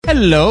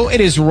Hello, it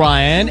is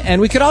Ryan,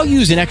 and we could all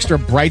use an extra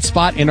bright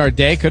spot in our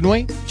day, couldn't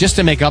we? Just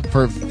to make up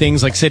for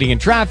things like sitting in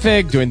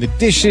traffic, doing the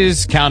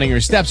dishes, counting your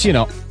steps, you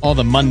know, all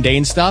the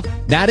mundane stuff.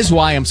 That is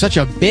why I'm such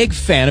a big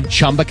fan of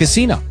Chumba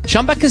Casino.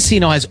 Chumba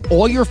Casino has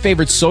all your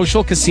favorite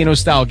social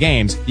casino-style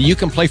games that you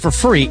can play for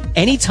free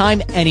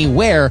anytime,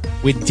 anywhere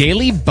with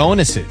daily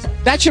bonuses.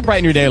 That should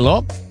brighten your day a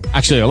little.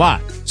 Actually, a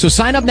lot. So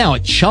sign up now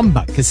at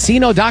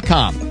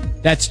ChumbaCasino.com.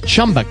 That's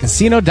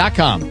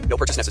ChumbaCasino.com. No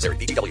purchase necessary.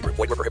 VGW Group.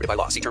 Void where prohibited by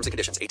law. See terms and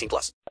conditions.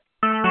 18+.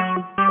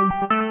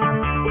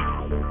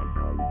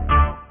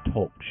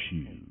 Talk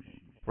shoes.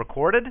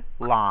 Recorded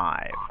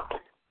live.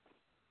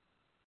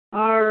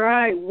 All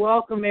right.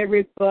 Welcome,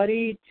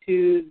 everybody,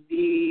 to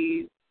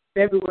the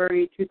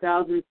February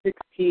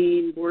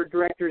 2016 Board of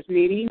Directors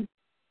meeting.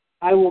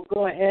 I will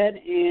go ahead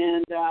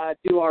and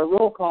do our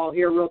roll call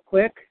here real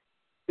quick.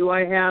 Do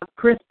I have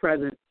Chris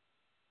present?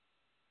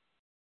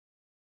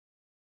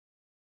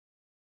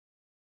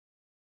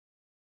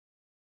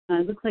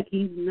 It looks like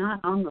he's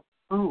not on the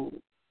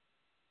phone.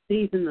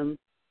 He's in the...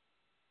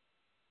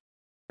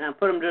 Now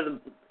put him to the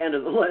end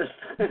of the list.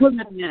 Put him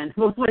at the end.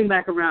 We'll put him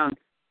back around.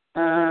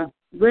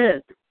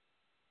 Liz.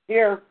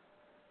 Here.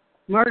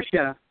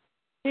 Marcia.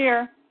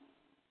 Here.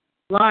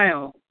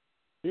 Lyle.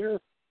 Here.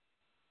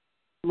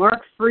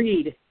 Mark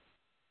Freed.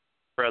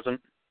 Present.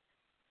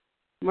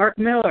 Mark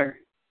Miller.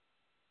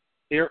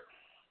 Here.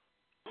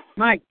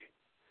 Mike.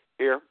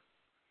 Here.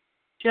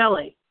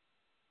 Shelley.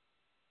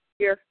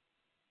 Here.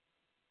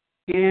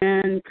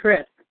 And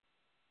Chris.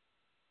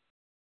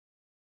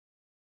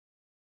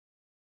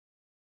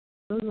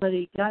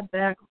 Somebody got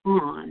back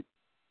on.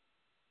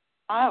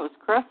 Oh, it was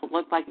Chris. It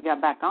looked like he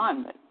got back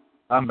on, but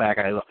I'm back.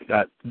 I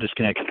got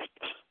disconnected.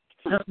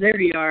 Oh,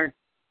 there you are.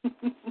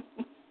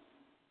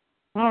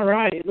 All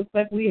right. It looks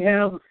like we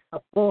have a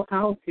full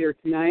house here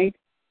tonight.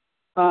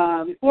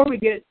 Before we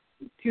get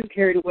too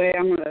carried away,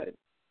 I'm going to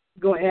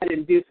go ahead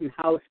and do some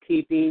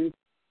housekeeping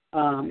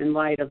in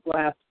light of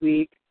last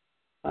week.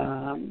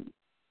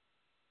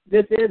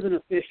 This is an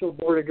official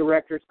Board of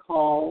Directors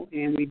call,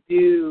 and we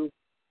do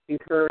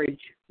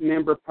encourage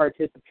member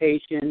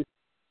participation.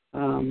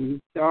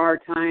 There are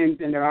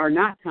times and there are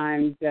not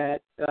times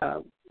that,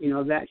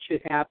 that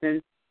should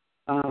happen.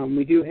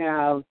 We do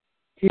have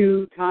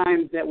 2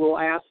 times that we'll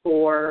ask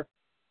for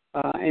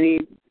any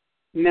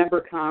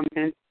member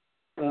comments,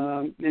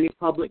 any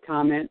public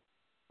comments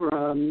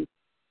from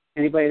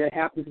anybody that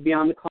happens to be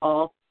on the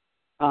call.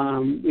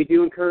 We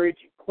do encourage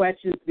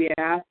questions to be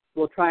asked.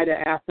 We'll try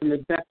to ask them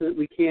as best that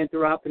we can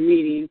throughout the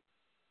meeting.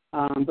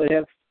 But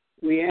if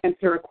we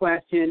answer a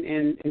question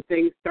and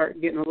things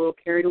start getting a little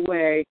carried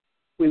away,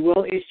 we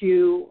will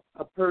issue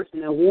a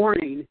person a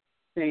warning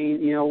saying,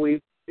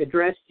 we've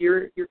addressed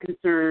your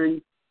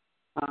concerns,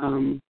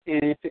 and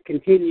if it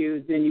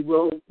continues, then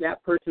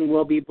that person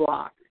will be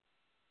blocked.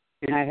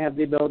 And I have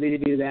the ability to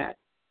do that.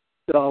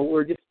 So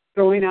we're just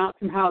throwing out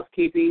some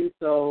housekeeping,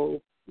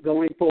 so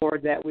going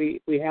forward that we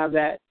have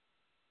that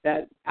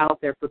out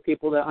there for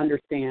people to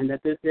understand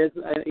that this is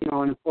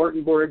an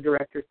important Board of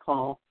Directors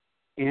call,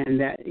 and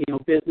that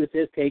business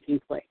is taking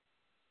place.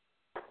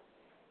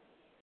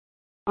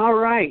 All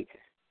right.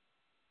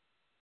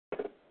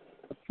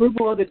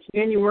 Approval of the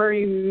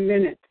January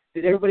minutes.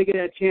 Did everybody get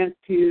a chance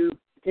to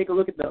take a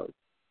look at those?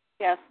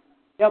 yes.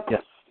 Yep.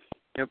 Yes.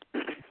 Yep.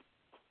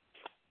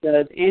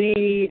 Does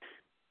any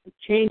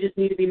changes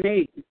need to be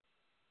made?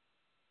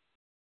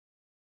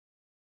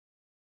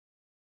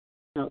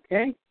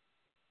 Okay.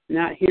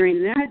 Not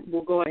hearing that,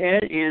 we'll go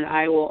ahead and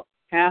I will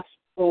ask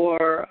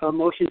for a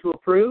motion to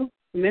approve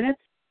the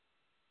minutes.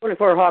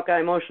 24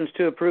 Hawkeye motions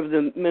to approve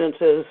the minutes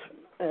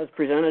as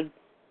presented.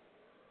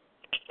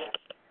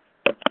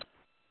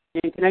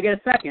 And can I get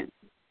a second?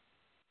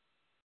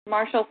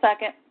 Marshall,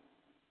 second.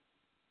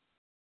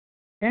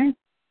 Okay.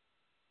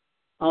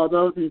 All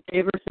those in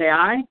favor say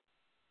aye.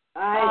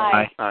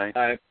 Aye. Aye.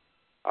 Aye.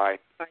 Aye.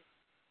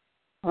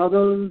 All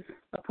those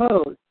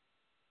opposed?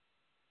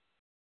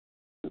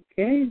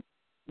 Okay.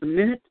 The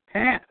minutes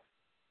pass.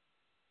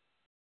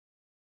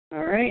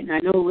 All right. And I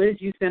know, Liz,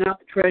 you sent out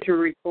the treasurer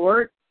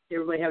report. Did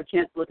everybody have a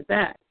chance to look at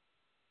that?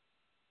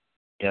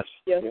 Yes.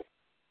 Yes.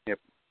 Yep.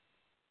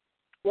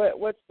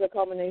 What's the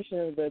combination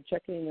of the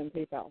checking and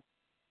PayPal?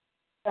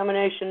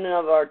 Combination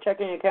of our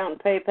checking account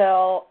and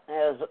PayPal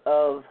as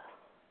of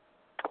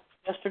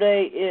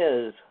yesterday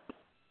is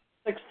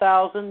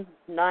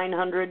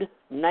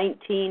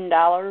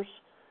 $6,919.51.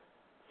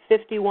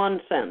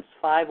 51 cents.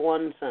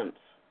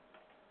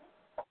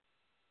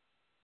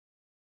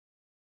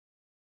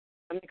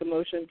 I make a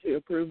motion to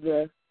approve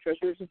the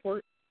treasurer's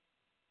report.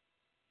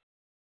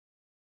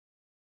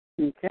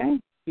 Okay.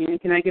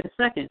 And can I get a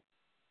second?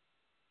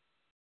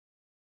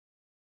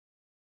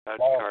 Ed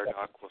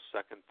Cardock will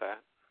second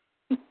that.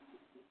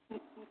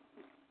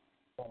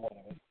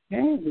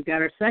 Okay, we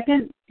got our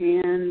second,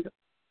 and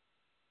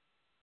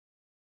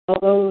all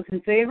those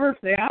in favor,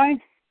 say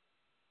aye.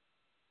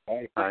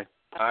 Aye. Aye.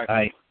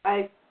 Aye.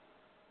 Aye.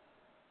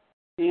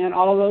 And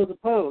all those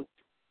opposed.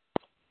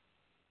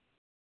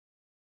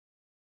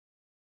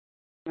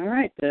 All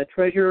right, the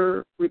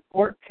treasurer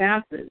report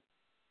passes.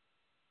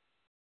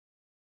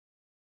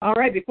 All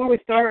right, before we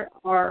start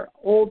our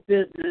old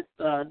business,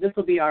 this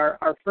will be our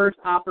first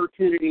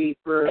opportunity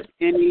for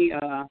any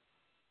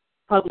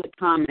public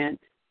comment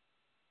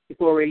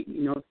before we,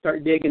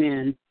 start digging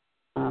in.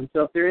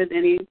 So if there is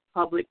any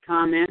public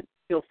comment,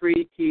 feel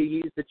free to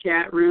use the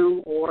chat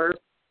room, or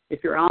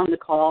if you're on the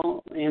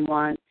call and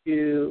want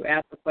to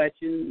ask a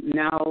question,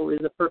 now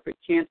is a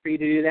perfect chance for you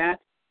to do that.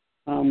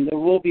 There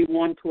will be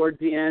one towards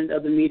the end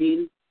of the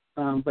meeting,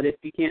 but if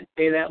you can't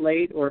stay that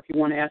late, or if you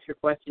want to ask your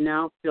question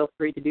now, feel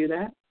free to do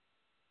that.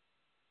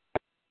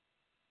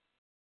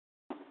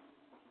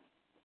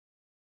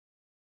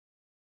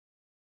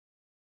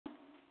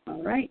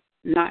 All right.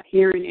 Not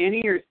hearing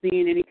any or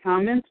seeing any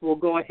comments, we'll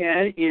go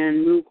ahead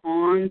and move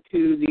on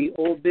to the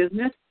old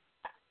business.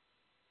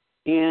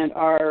 And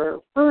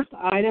our first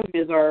item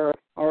is our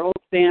old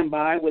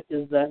standby, which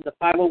is the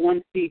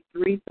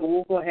 501c3. So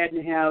we'll go ahead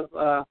and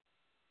have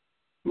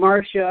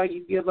Marcia,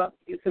 you give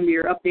some of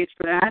your updates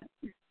for that.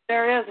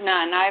 There is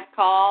none. I've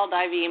called,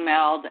 I've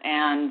emailed,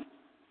 and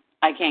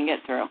I can't get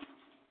through.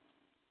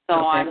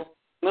 So Okay.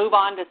 Move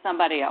on to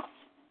somebody else.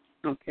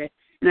 Okay.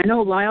 And I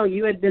know, Lyle,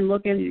 you had been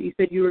looking. You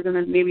said you were going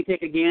to maybe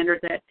take a gander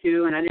at that,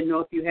 too, and I didn't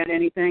know if you had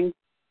anything.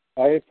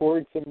 I had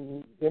forwarded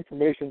some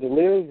information to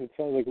Liz. It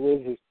sounds like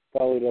Liz has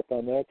followed up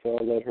on that, so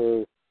I'll let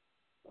her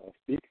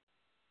speak.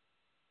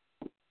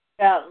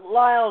 Yeah,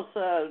 Lyle's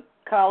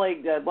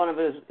colleague, one of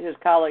his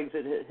colleagues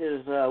at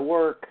his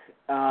work,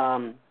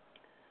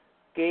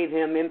 gave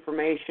him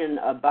information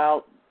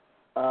about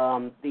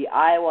the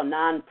Iowa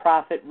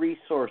Nonprofit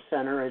Resource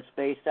Center. It's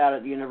based out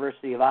at the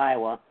University of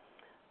Iowa.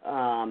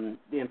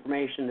 The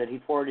information that he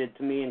forwarded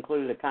to me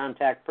included a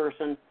contact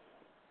person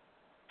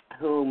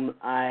whom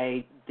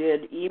I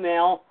did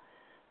email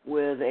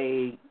with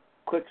a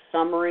quick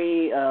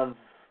summary of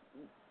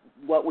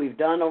what we've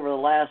done over the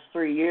last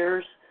 3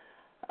 years.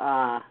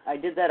 I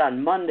did that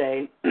on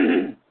Monday,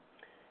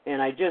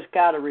 and I just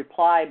got a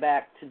reply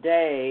back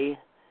today,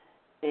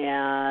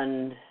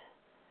 and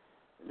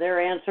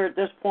their answer at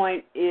this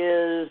point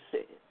is,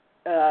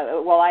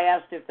 I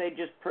asked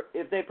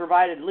if they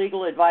provided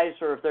legal advice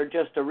or if they're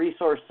just a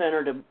resource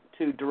center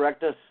to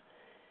direct us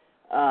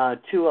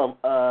to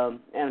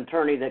an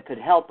attorney that could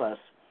help us.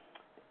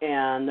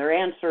 And their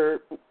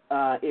answer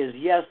is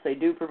yes, they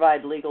do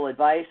provide legal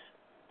advice.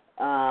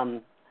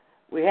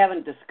 We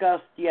haven't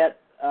discussed yet.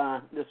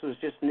 This was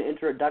just an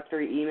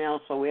introductory email,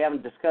 so we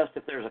haven't discussed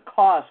if there's a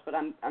cost. But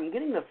I'm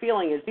getting the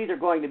feeling it's either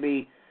going to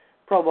be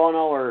pro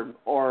bono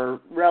or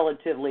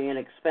relatively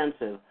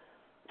inexpensive.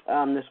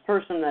 This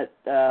person that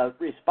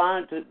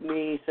responded to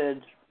me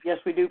said, yes,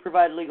 we do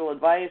provide legal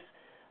advice.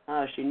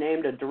 She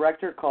named a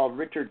director called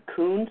Richard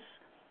Kuntz,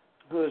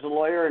 who is a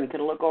lawyer and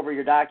can look over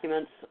your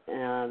documents,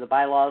 the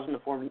bylaws and the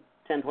Form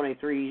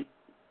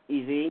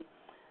 1023-EZ.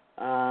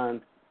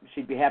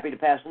 She'd be happy to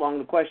pass along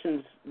the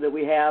questions that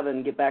we have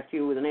and get back to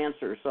you with an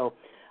answer. So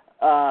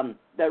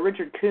that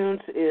Richard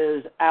Kuntz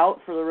is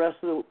out for the rest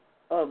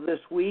of this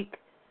week,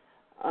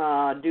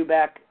 due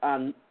back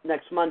on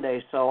next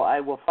Monday. So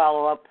I will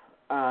follow up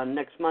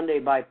next Monday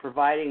by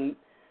providing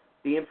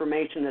the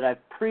information that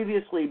I've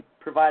previously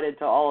provided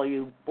to all of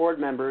you board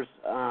members,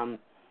 the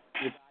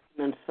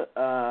documents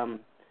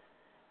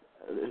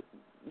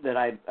that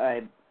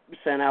I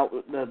sent out,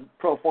 the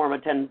pro forma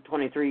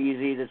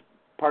 1023-EZ that's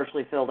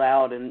partially filled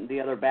out, and the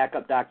other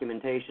backup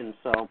documentation.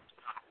 So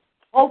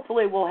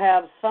hopefully we'll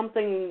have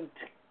something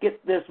to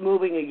get this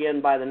moving again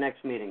by the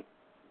next meeting.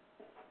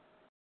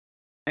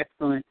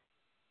 Excellent.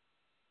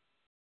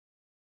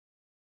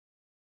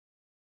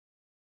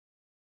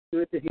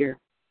 Good to hear.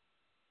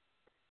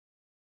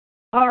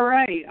 All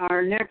right,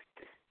 our next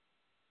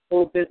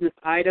old business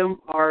item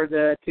are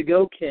the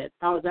to-go kits.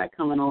 How is that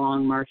coming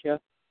along,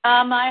 Marcia?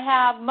 I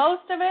have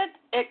most of it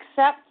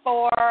except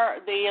for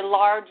the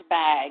large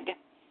bag.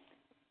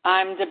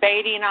 I'm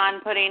debating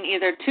on putting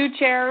either 2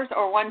 chairs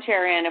or 1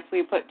 chair in. If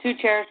we put 2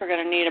 chairs, we're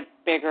going to need a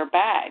bigger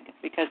bag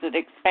because it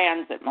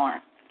expands it more.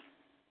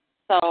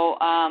 So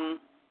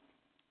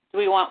do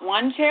we want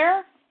 1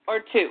 chair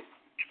or 2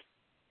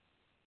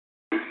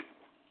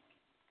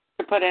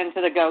 to put into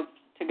the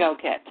to-go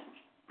kit?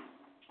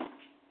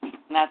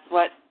 And that's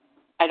what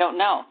I don't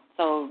know.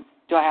 So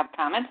do I have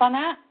comments on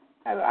that?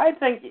 I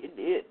think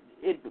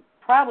it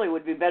probably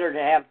would be better to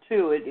have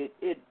 2.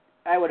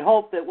 I would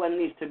hope that when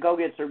these to-go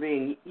kits are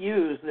being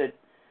used that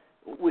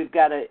we've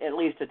got at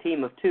least a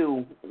team of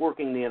 2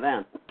 working the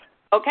event.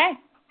 Okay.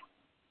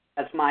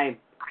 That's my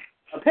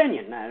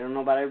opinion. I don't know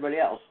about everybody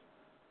else.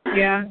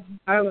 Yeah,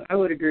 I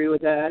would agree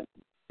with that.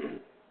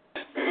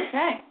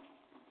 Okay.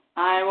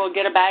 I will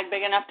get a bag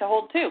big enough to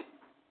hold 2.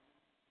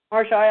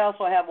 Marcia, I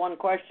also have one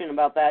question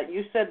about that.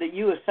 You said that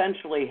you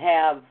essentially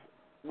have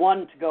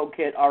 1 to-go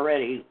kit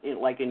already,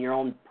 like in your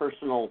own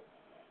personal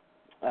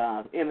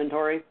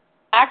inventory.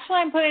 Actually,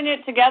 I'm putting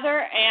it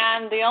together,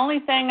 and the only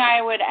thing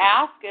I would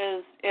ask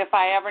is if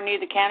I ever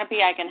need the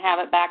canopy, I can have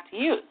it back to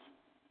use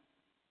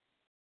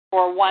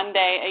for 1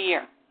 day a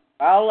year.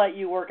 I'll let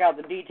you work out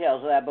the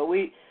details of that, but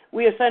we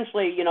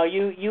essentially,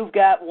 you've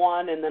got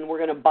 1, and then we're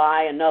going to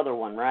buy another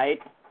one, right?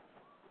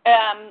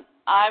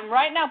 I'm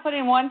right now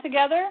putting 1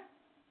 together,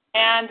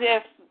 And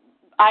if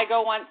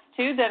IGO wants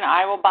to, then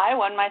I will buy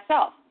one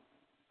myself.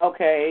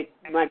 Okay,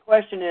 my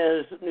question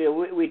is,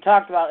 we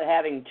talked about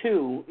having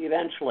two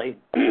eventually,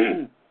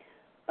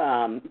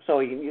 so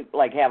you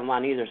like have them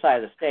on either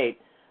side of the state.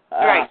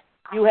 Right.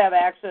 You have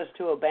access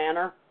to a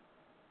banner?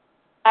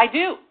 I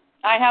do.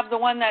 I have the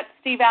one that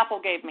Steve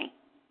Apple gave me.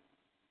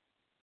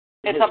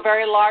 It's a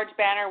very large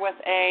banner with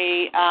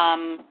a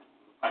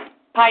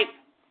pipe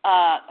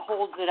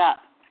holds it up,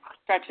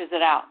 stretches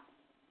it out.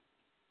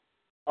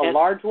 A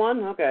large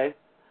one? Okay.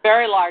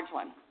 Very large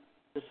one.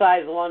 The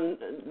size one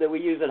that we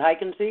use at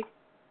Hike and Seek?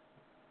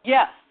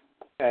 Yes.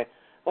 Okay.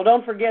 Well,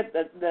 don't forget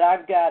that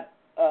I've got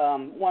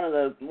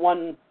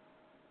one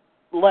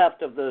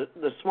left of the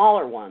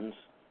smaller ones.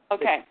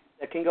 Okay.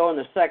 That can go in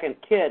the second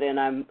kit, and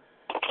I'm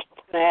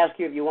going to ask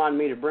you if you wanted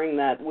me to bring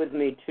that with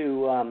me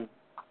to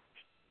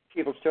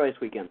People's Choice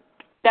Weekend.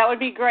 That would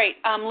be great.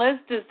 Liz,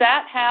 does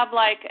that have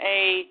like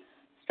a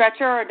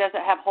stretcher, or does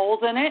it have holes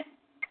in it?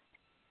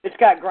 It's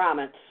got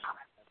grommets.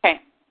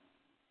 Okay.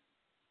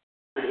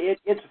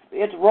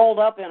 It's rolled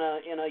up in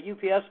a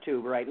UPS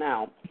tube right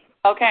now.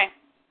 Okay.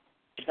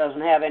 It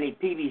doesn't have any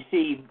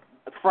PVC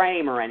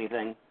frame or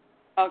anything.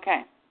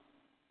 Okay.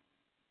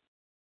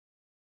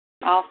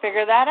 I'll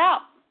figure that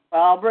out.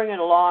 Well, I'll bring it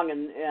along,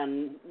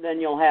 and then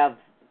you'll have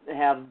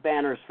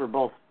banners for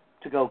both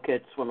to-go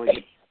kits when we get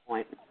to that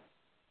point.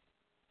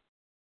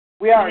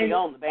 We already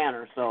own the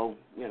banner, so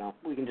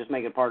we can just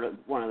make it part of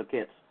one of the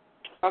kits.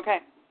 Okay.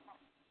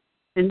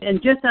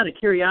 And just out of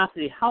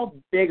curiosity, how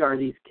big are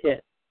these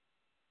kits?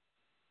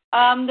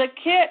 The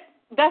kit.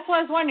 That's what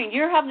I was wondering.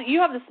 You have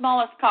the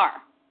smallest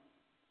car.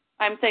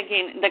 I'm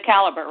thinking the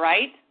Caliber,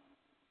 right?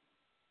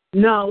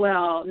 No,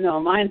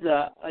 mine's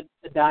a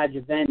Dodge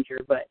Avenger,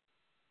 but.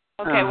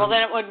 Okay, well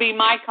then it would be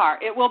my car.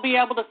 It will be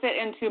able to fit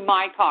into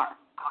my car.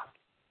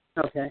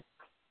 Okay.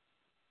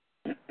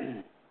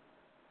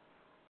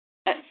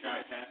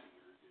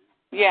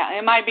 Yeah,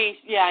 it might be.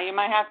 Yeah, you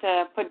might have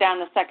to put down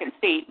the second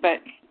seat, but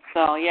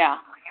so yeah.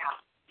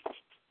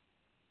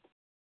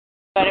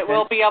 But it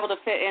will be able to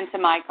fit into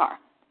my car.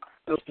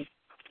 Okay.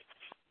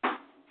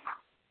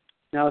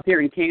 Now, I was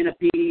hearing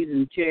canopies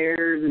and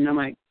chairs, and I'm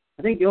like,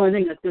 I think the only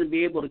thing that's going to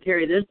be able to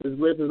carry this is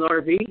Liz's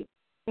RV.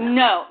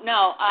 No.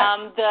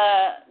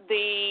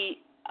 The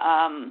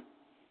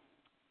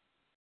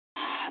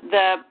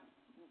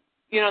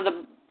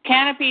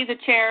canopy, the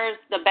chairs,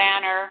 the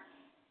banner,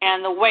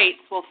 and the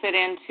weights will fit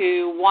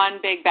into one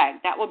big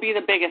bag. That will be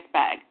the biggest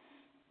bag.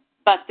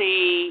 But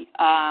the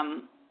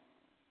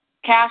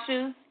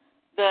caches,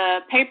 the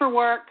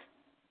paperwork,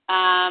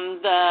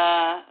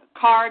 the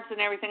cards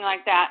and everything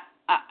like that,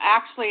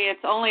 actually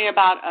it's only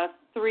about a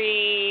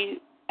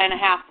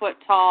 3.5-foot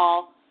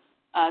tall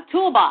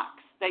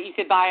toolbox that you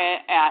could buy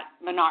at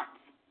Menards.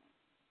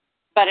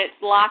 But it's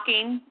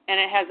locking, and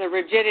it has a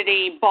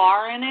rigidity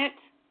bar in it,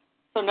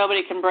 so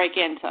nobody can break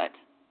into it.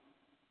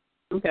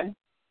 Okay.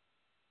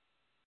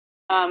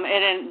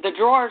 And the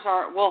drawers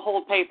will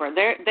hold paper.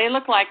 They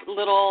look like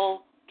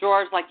little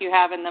drawers like you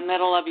have in the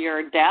middle of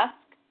your desk.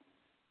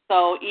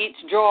 So each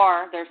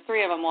drawer, there's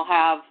 3 of them, will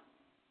have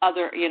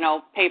other,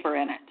 paper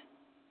in it.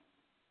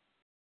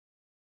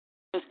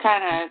 It's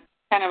kind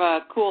of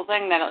a cool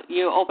thing that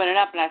you open it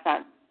up, and I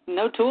thought,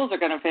 no tools are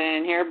going to fit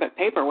in here, but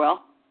paper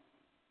will.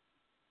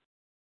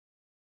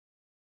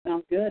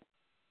 Sounds good.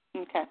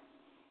 Okay.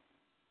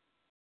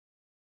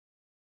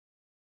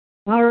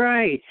 All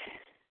right.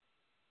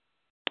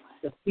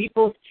 The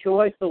People's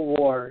Choice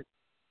Award.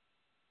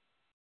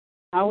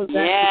 How was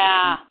that?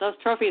 Yeah, those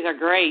trophies are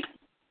great.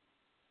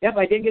 Yep,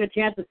 I did get a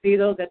chance to see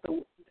those at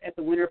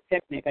the winter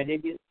picnic. I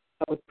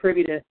was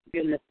privy to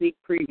getting a sneak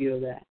preview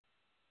of that.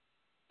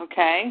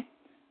 Okay.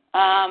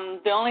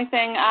 The only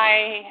thing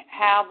I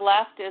have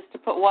left is to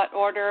put what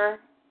order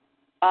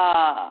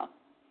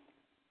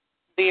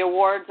the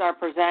awards are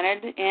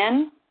presented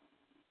in.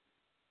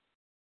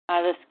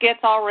 The skit's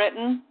all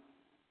written.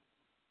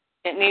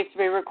 It needs to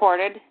be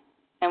recorded,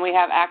 and we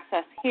have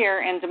access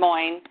here in Des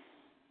Moines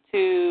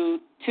to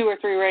 2 or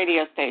 3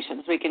 radio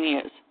stations we can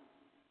use.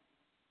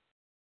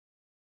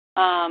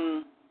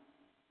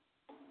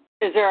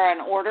 Is there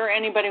an order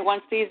anybody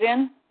wants these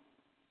in?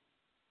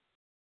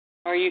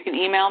 Or you can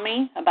email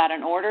me about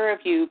an order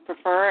if you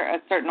prefer a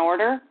certain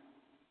order?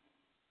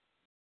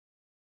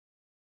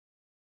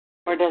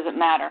 Or does it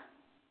matter?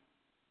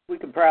 We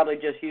could probably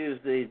just use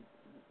the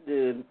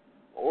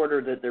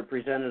order that they're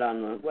presented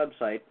on the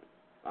website,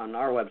 on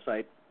our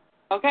website.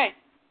 Okay.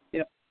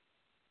 Yep.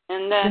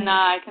 And then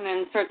I can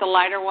insert the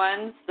lighter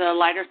ones, the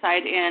lighter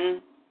side in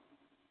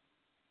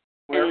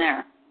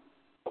there.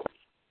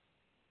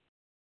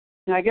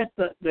 Now, I guess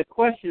the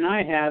question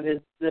I have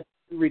is the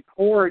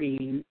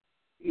recording.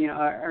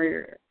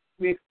 Are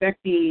we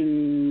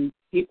expecting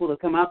people to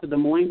come out to Des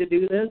Moines to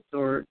do this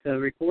or to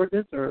record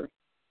this, or?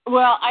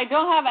 Well, I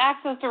don't have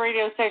access to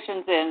radio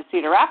stations in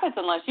Cedar Rapids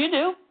unless you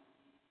do.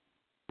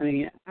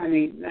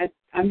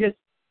 I'm just.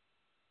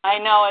 I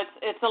know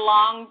it's a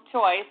long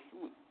choice,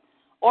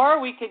 or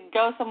we could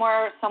go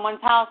somewhere,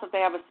 someone's house if they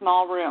have a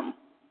small room.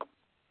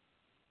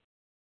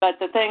 But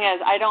the thing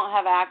is, I don't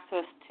have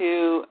access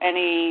to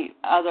any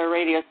other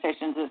radio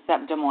stations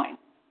except Des Moines,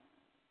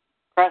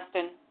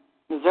 Preston,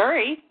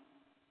 Missouri,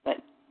 but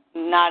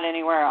not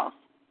anywhere else.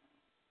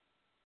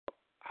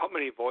 How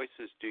many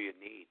voices do you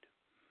need?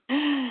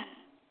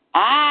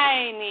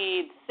 I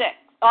need 6.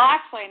 Well,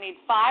 actually, I need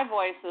 5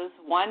 voices,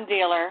 1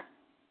 dealer,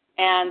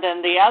 and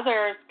then the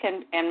others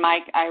can, and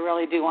Mike, I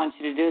really do want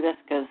you to do this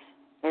because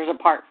there's a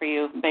part for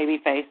you,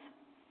 babyface.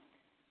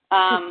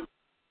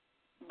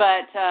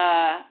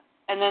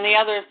 And then the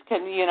others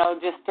can,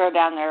 just throw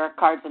down their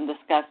cards in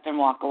disgust and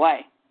walk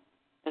away,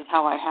 is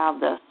how I have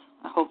this,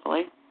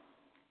 hopefully.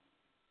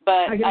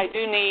 But I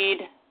do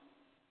need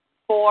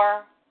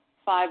 4,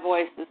 5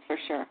 voices for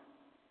sure.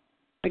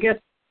 I guess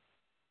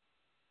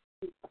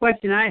the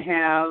question I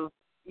have,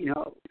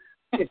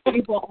 if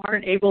people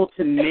aren't able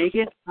to make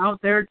it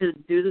out there to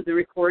do the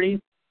recording,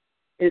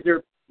 is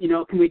there,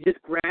 can we just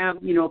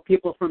grab,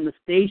 people from the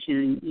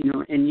station,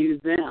 and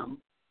use them?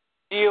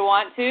 Do you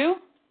want to?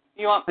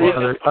 You want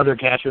other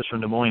catchers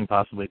from Des Moines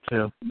possibly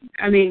too.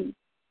 I mean,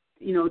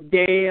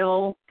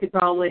 Dale could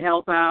probably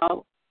help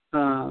out.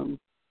 Some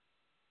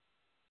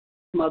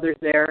others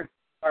there.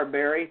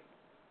 Barberry.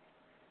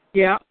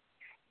 Yeah.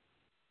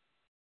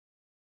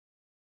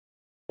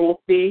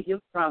 Wolfie, he'll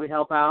probably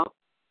help out.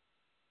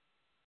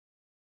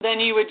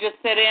 Then you would just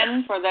sit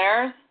in for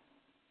theirs,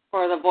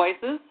 for the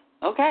voices?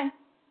 Okay.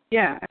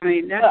 Yeah, I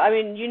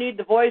mean, you need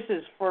the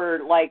voices for,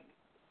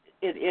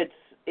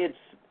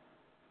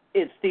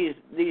 it's these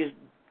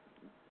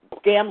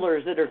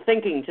gamblers that are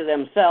thinking to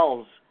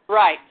themselves.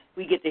 Right.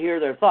 We get to hear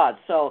their thoughts.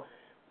 So,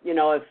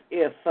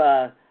 if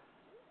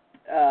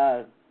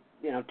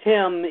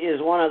Tim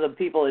is one of the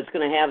people that's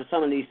going to have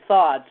some of these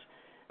thoughts,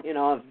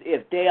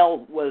 if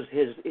Dale was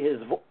his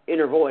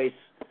inner voice,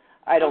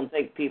 I don't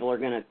think people are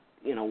going to,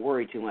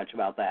 worry too much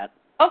about that.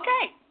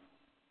 Okay.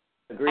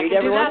 Agreed,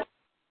 everyone?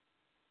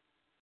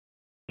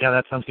 Yeah,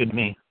 that sounds good to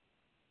me.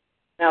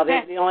 Now,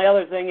 the only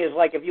other thing is,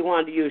 if you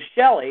wanted to use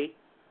Shelley,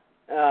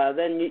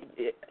 then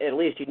at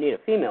least you'd need a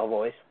female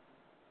voice.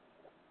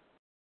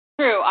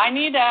 True. I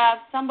need to have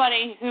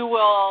somebody who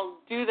will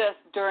do this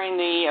during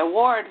the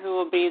award who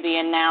will be the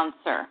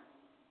announcer.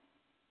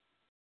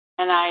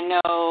 And I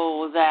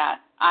know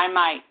that I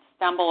might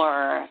stumble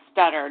or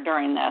stutter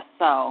during this,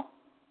 so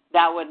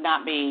that would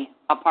not be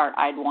a part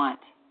I'd want.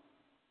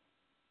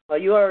 Well,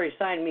 you already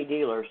signed me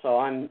dealer, so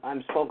I'm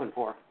spoken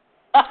for.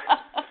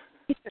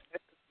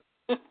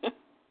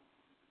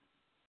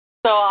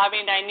 So,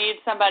 I need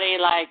somebody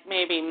like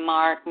maybe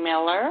Mark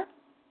Miller,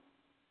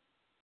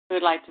 who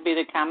would like to be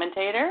the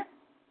commentator.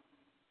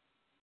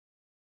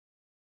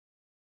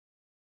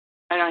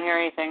 I don't hear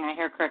anything. I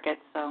hear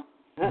crickets, so.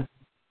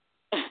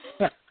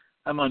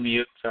 I'm on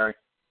mute, sorry.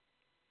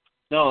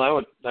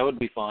 No, that would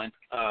be fine.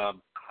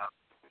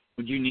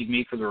 Would you need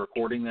me for the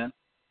recording then?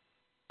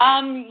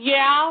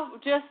 Yeah,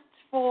 just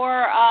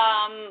for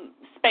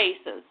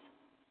spaces.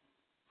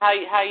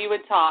 How you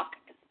would talk,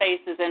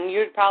 spaces, and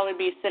you'd probably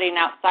be sitting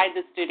outside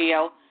the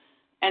studio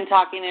and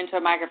talking into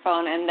a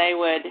microphone, and they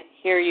would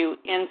hear you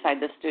inside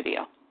the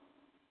studio.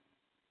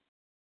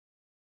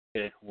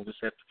 Okay, we'll just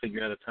have to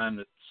figure out a time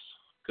that's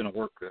going to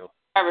work, though.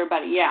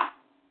 Everybody, yeah.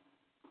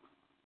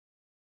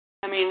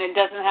 It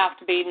doesn't have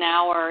to be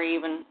now, or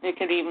it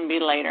could even be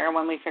later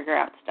when we figure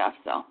out stuff,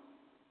 so.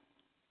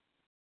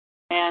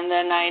 And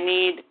then I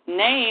need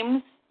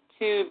names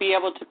to be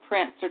able to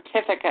print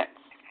certificates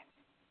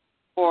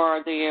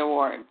for the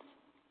awards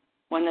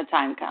when the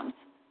time comes.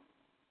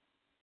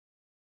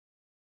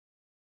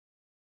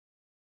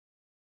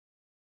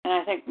 And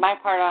I think my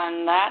part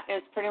on that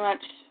is pretty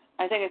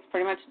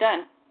much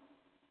done.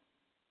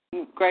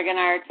 Greg and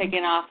I are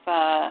taking off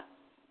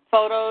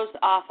photos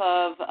off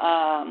of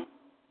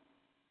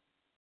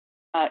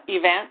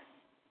events,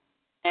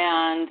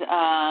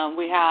 and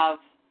we have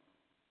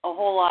a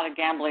whole lot of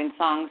gambling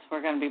songs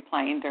we're going to be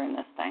playing during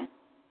this thing.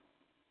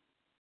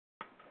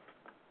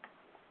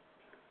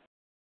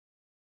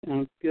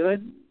 Sounds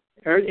good.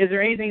 Is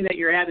there anything that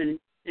you're having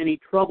any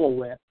trouble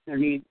with or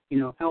need,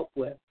 help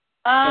with?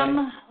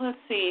 Let's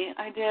see.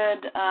 I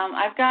did.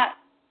 I've got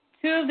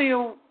 2 of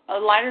the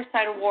lighter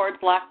side awards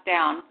locked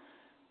down.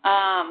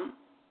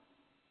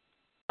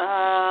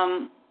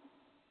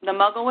 The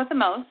Muggle with the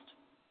most,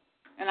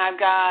 and I've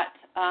got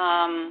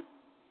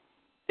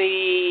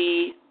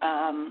the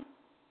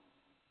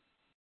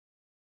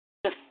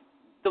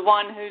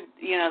one who,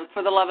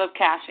 for the love of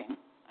cashing.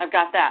 I've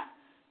got that.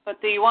 But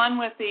the one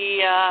with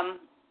the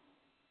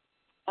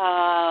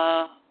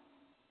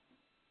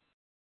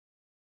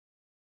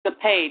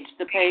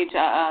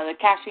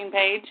caching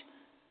page,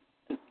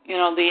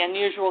 the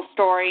unusual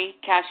story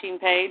caching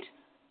page.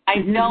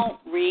 I don't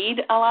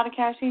read a lot of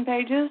caching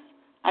pages.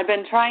 I've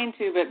been trying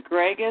to, but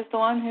Greg is the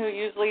one who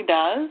usually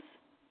does.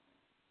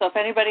 So if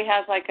anybody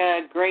has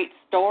a great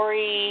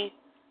story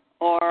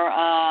or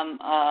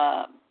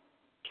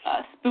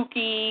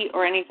spooky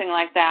or anything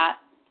like that,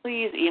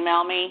 please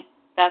email me.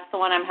 That's the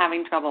one I'm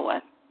having trouble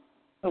with.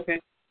 Okay.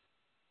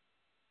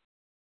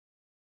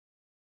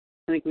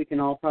 I think we can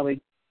all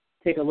probably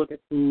take a look at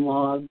some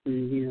logs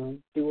and,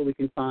 see what we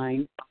can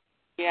find.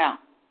 Yeah.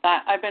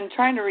 I've been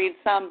trying to read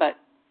some, but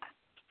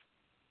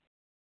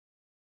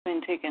I've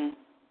been taking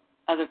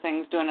other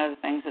things, doing other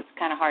things. It's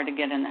kind of hard to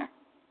get in there.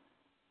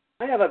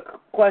 I have a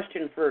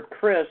question for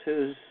Chris,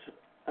 who's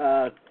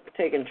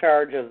taken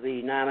charge of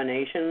the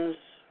nominations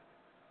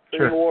for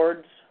the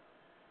awards.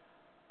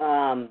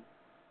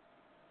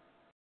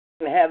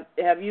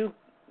 Have you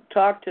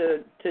talked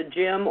to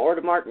Jim or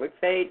to Mark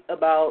McFate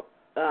about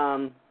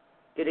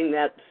getting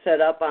that set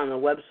up on the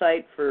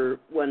website for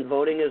when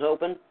voting is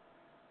open?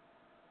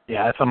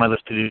 Yeah, that's on my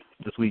list to do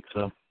this week,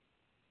 so.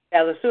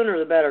 Yeah, the sooner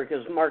the better,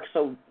 because Mark's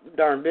so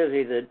darn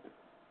busy that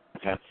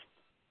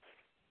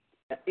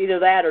either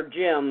that or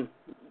Jim,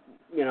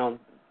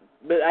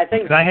 but I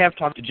think... And I have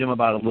talked to Jim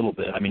about it a little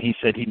bit. I mean, he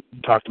said he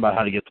talked about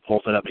how to get the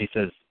poll set up. He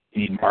says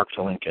you need Mark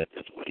to link it.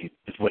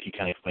 Is what he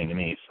kind of explained to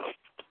me, so.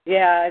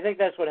 Yeah, I think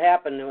that's what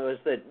happened. It was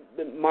that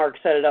Mark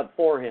set it up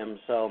for him,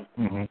 so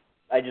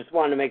I just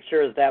wanted to make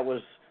sure that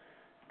was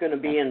going to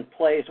be in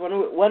place.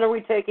 When are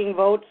we taking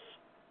votes?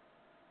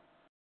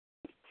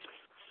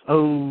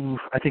 Oh,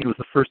 I think it was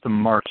the 1st of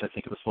March, I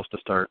think it was supposed to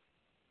start.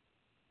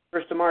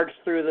 1st of March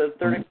through the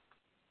 30th?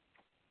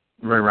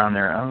 Right around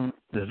there. I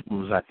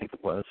think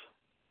it was.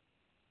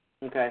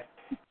 Okay.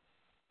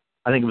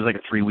 I think it was like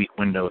a 3-week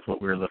window is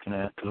what we were looking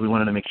at, because we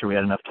wanted to make sure we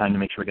had enough time to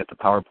make sure we got the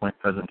PowerPoint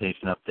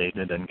presentation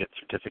updated and get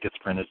certificates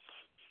printed.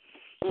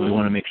 So we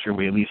want to make sure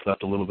we at least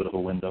left a little bit of a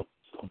window.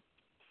 So,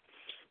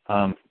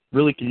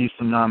 really could use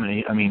some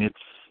nominate. I mean, it's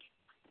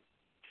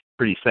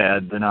pretty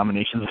sad, the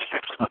nominations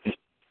are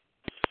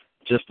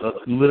just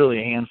literally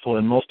a handful,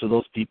 and most of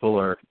those people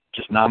are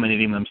just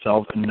nominating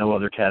themselves in no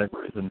other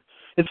categories. And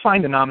it's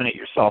fine to nominate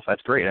yourself.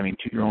 That's great. I mean,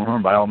 toot your own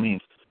horn by all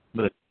means.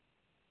 But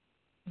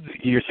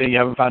you're saying you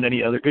haven't found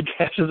any other good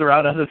caches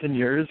around other than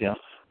yours?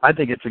 I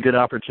think it's a good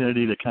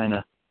opportunity to kind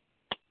of,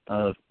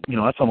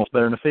 that's almost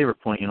better than a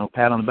favorite point,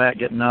 pat on the back,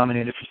 getting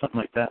nominated for something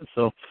like that.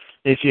 So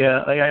if you,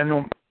 I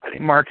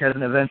think Mark has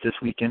an event this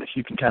weekend. If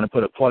you can kind of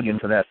put a plug in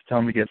for that, tell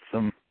him to get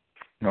some,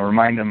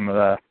 remind him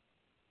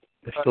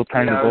there's still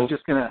time to vote.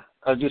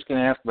 I was just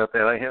gonna ask about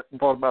that. I hadn't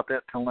thought about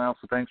that till now,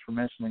 so thanks for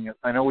mentioning it.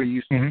 I know we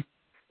used to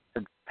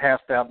have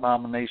passed out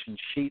nomination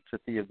sheets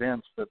at the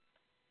events, but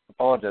I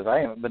apologize, I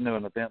haven't been to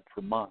an event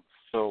for months.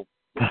 So,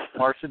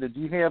 Marcia, did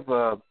you have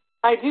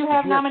I do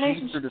have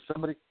nominations. Or does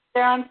somebody?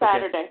 They're on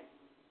Saturday. Okay.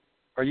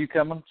 Are you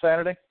coming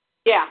Saturday?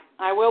 Yeah,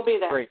 I will be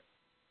there. Great.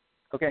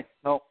 Okay.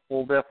 No,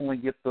 we'll definitely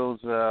get those.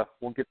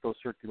 We'll get those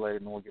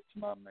circulated, and we'll get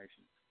some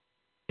nominations.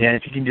 Yeah,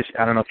 if you can just,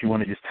 I don't know if you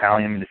want to just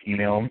tally them and just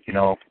email them,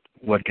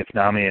 what gets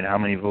nominated, how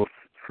many votes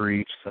for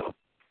each. So.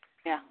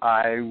 Yeah.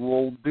 I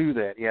will do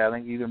that. Yeah, I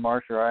think either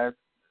Marcia or I, as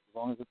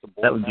long as it's a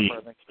board that would member,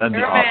 I think. That'd be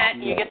You're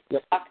awesome. You get to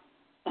talk.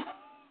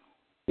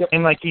 Yep.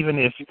 And even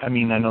if, I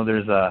know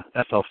there's a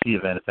SLC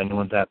event, if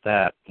anyone's at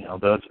that,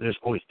 there's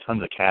always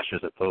tons of caches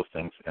at those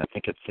things. I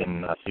think it's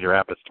in Cedar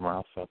Rapids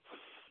tomorrow. So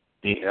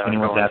if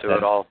anyone's at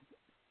that, I'll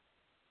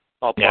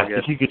plug it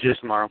if you could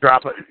just tomorrow.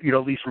 drop it,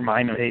 at least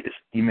remind them, hey, just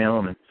email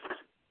them and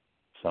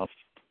stuff.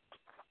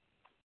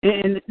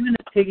 And to kind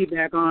of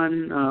piggyback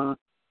on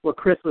what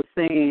Chris was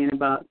saying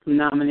about some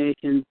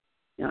nominations,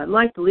 I'd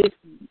like to at least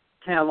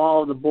have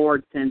all of the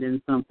board send in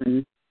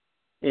something.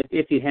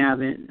 If you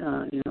haven't,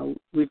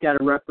 we've got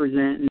to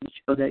represent and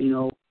show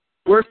that,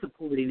 we're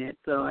supporting it.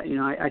 So,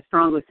 I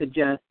strongly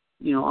suggest,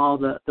 all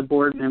the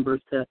board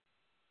members to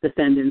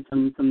send in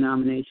some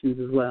nominations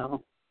as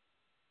well.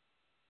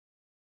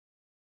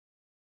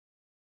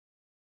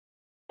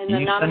 And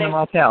you send them,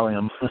 I'll tally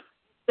them. 6?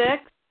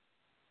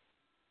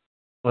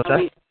 What's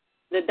that?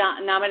 The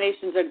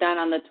nominations are done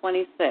on the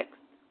 26th.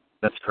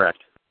 That's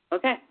correct.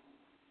 Okay.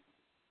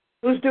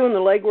 Who's doing the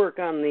legwork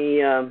on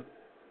the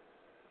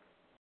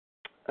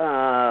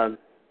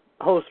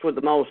host with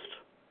the most?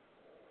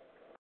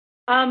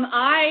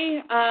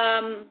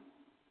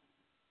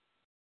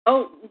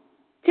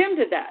 Tim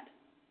did that.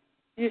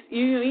 You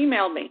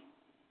emailed me.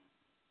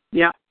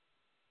 Yeah.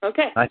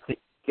 Okay. I think.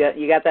 Yeah,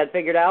 you got that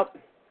figured out?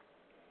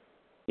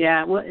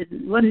 Yeah, well, it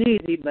wasn't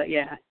easy, but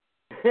yeah.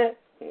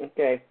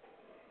 Okay.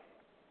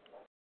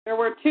 There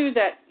were 2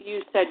 that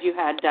you said you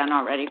had done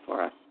already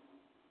for us.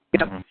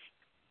 Yep. Mm-hmm.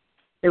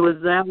 It was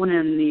that one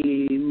and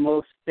the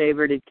most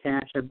favorited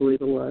cache, I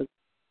believe it was.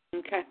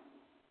 Okay.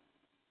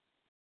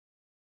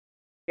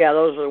 Yeah,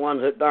 those are the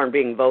ones that aren't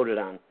being voted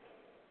on.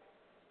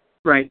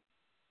 Right.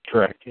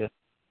 Correct, yeah.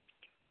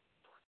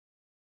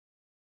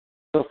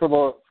 So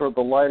for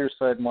the lighter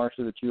side,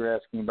 Marcia, that you were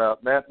asking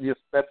about, that's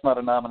not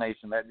a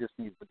nomination. That just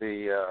needs to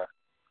be a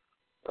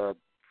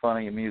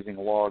funny, amusing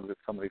log that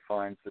somebody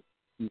finds that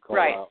you call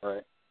out,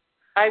 right?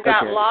 I've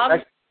got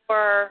logs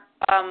for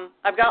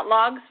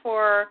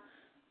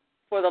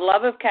the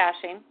love of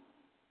caching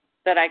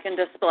that I can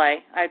display.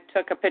 I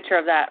took a picture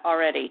of that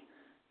already,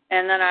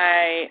 and then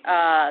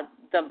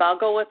the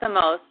buggle with the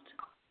most.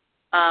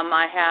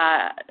 I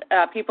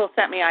had people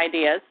sent me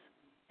ideas,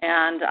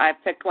 and I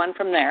picked one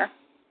from there.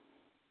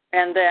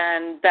 And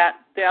then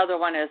the other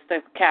one is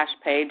the cache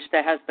page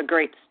that has the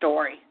great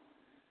story.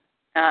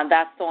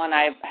 That's the one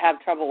I have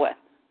trouble with.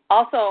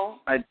 Also,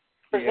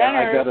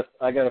 presenters.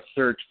 I got a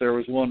search. There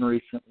was one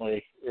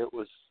recently. It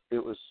was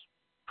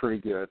pretty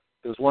good.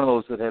 It was one of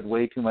those that had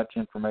way too much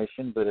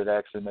information, but it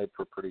actually made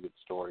for a pretty good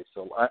story.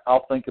 So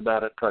I'll think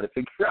about it, try to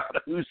figure out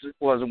whose it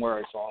was and where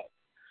I saw it.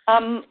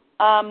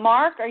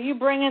 Mark, are you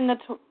bringing the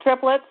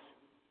triplets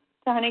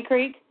to Honey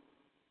Creek?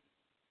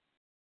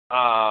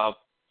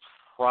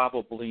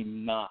 Probably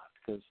not,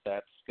 because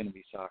that's going to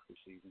be soccer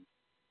season.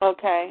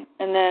 Okay.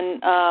 And then,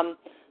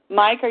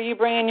 Mike, are you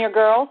bringing your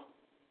girls?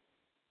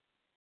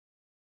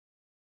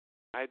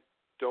 I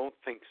don't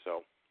think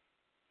so.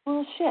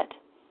 Well, shit.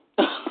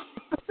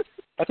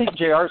 I think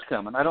JR's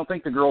coming. I don't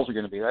think the girls are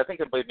going to be there. I think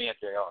it'll be me and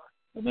JR.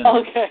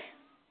 Okay.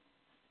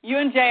 You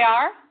and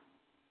JR?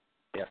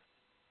 Yeah.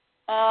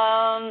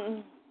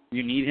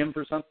 You need him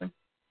for something?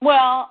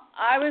 Well,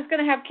 I was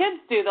going to have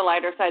kids do the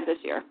lighter side this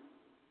year.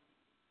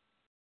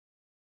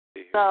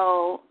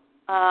 So,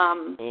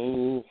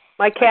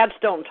 my cats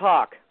don't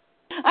talk.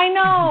 I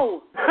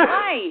know.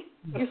 Hi.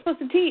 You're supposed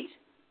to teach.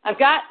 I've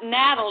got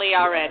Natalie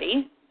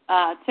already.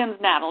 Tim's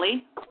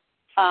Natalie.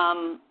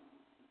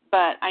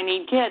 But I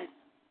need kids.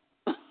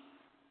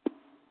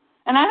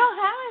 And I don't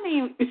have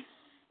any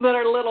that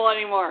are little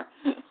anymore.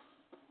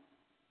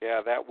 Yeah,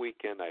 that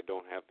weekend I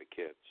don't have the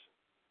kids.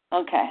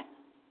 Okay.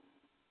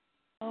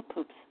 Oh,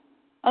 poops.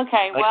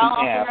 Okay, well, I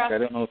can ask. I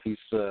don't know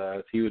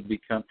if he would be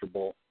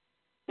comfortable.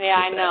 Yeah,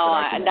 I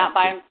know. Not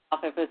by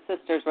himself. If his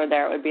sisters were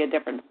there, it would be a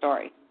different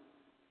story.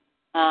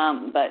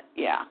 But,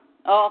 yeah.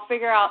 I'll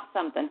figure out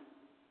something.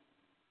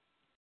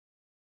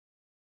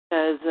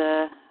 Because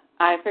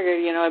I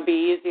figured, it'd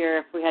be easier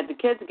if we had the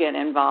kids get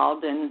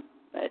involved.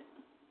 But,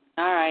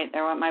 all right,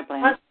 there went my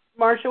plan.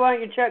 Marcia, why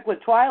don't you check with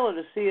Twyla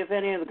to see if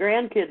any of the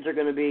grandkids are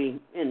going to be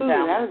in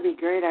town? That would be a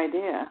great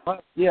idea.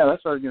 Yeah,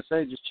 that's what I was going to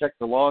say. Just check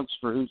the logs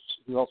for who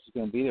else is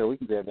going to be there. We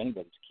can grab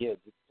anybody's kids.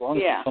 As long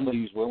as it's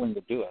somebody who's willing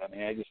to do it. I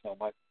mean, I just know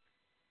if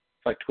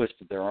I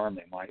twisted their arm,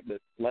 they might.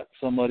 But let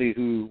somebody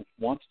who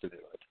wants to do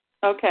it.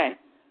 Okay.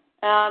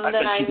 Then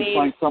I need... can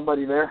find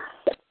somebody there.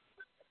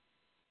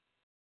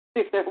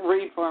 See if they'll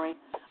read for me.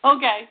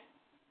 Okay.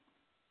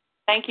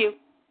 Thank you.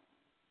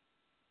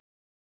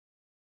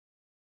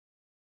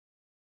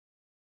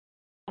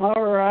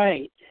 All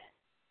right.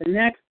 The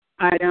next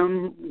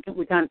item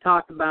we kind of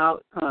talked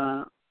about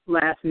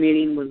last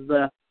meeting was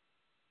the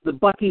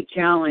Bucky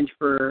Challenge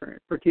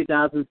for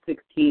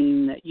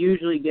 2016 that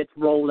usually gets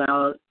rolled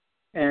out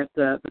at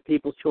the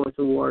People's Choice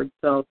Awards.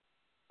 So,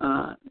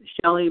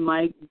 Shelley,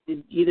 Mike,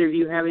 did either of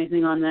you have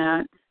anything on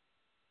that?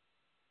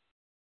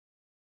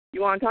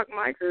 You want to talk,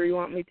 Mike, or you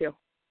want me to?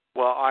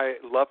 Well, I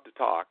love to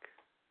talk.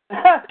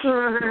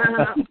 We're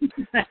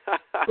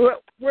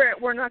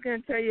not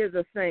going to tell you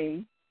the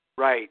thing.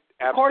 Right,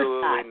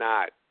 absolutely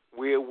not.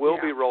 We will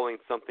be rolling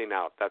something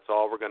out. That's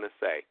all we're going to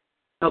say.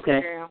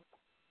 Okay. Yeah,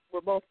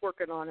 we're both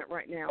working on it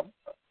right now.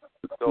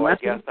 So I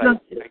guess I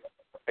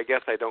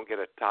don't get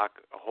to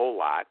talk a whole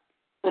lot.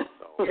 So.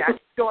 Yeah,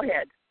 go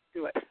ahead,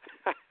 do it.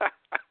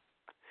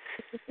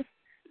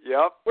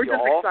 Yep, we're you'll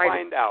just all excited.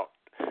 find out.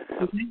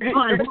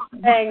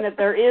 Saying that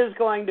there is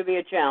going to be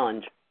a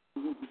challenge.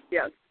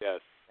 Yes. Yes.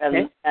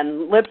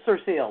 And lips are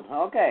sealed.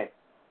 Okay.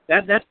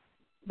 That's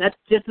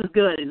just as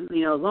good.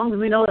 As long as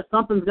we know that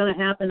something's going to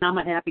happen, I'm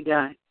a happy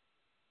guy.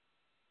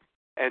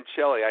 And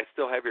Shelley, I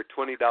still have your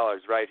 $20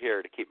 right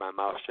here to keep my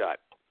mouth shut.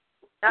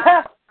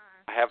 I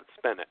haven't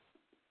spent it.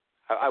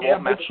 I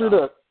won't mess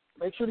up.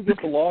 Make sure to get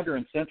the logger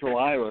in Central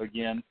Iowa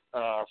again,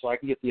 so I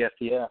can get the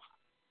FTF.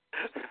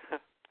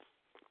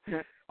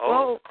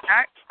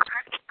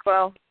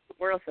 Well,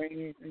 where else are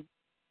you?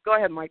 Go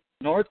ahead, Mike.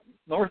 North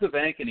of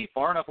Ankeny,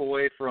 far enough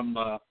away from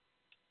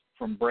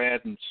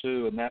Brad and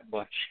Sue and that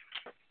bunch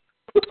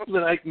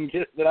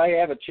that I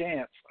have a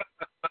chance.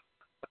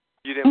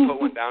 You didn't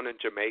put one down in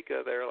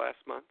Jamaica there last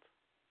month?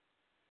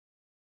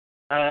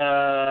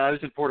 I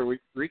was in Puerto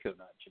Rico,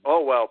 not Jamaica.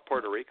 Oh, well,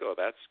 Puerto Rico,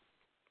 that's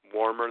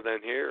warmer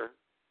than here.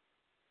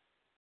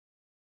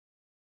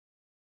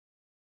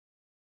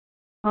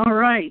 All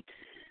right.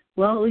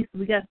 Well, at least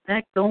we got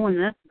that going.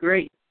 That's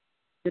great.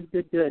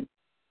 Good.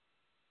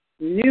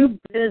 New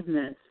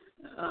business.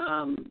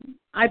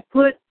 I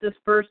put this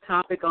first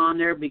topic on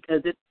there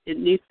because it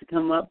needs to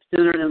come up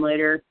sooner than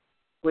later,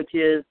 which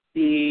is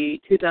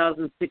the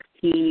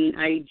 2016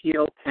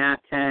 IGO PAT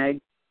tag.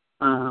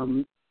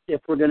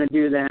 If we're going to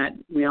do that,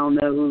 we all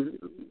know who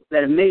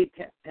that have made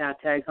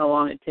PAT tags, how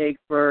long it takes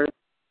for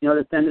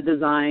to send the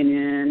design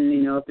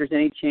in. If there's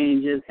any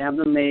changes, have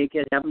them make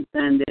it, have them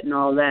send it, and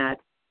all that.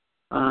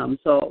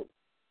 So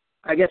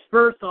I guess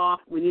first off,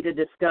 we need to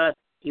discuss,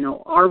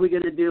 are we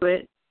going to do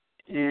it?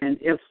 And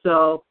if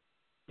so,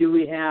 do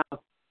we have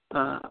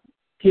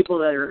people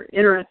that are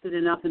interested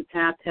enough in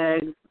PAT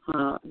tags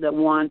that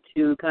want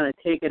to kind of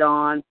take it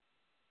on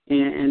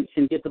and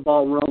get the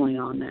ball rolling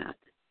on that?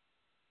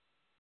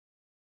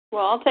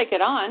 Well, I'll take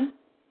it on.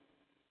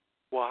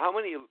 Well, how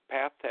many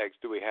PAT tags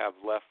do we have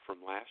left from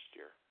last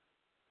year?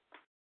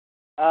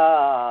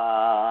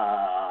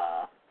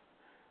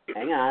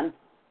 Hang on.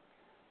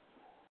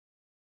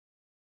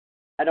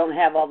 I don't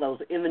have all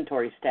those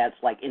inventory stats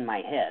in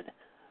my head.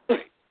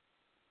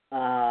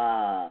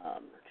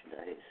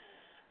 Merchandise.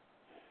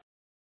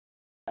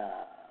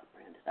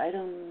 Branded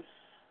items.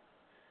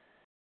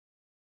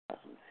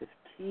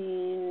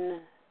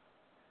 2015.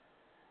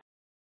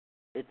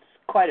 It's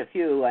quite a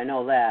few, I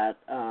know that.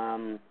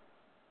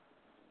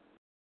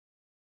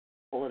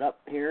 Pull it up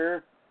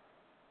here.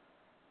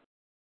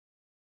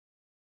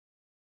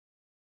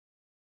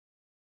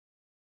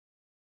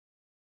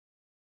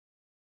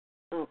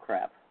 Oh,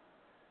 crap.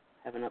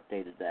 Haven't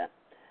updated that.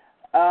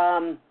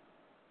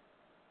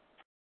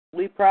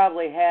 We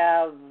probably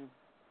have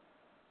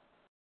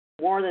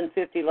more than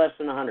 50, less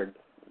than 100,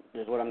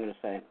 is what I'm going to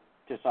say,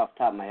 just off the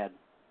top of my head.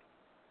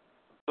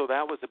 So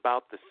that was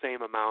about the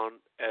same amount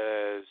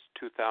as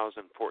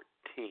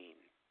 2014.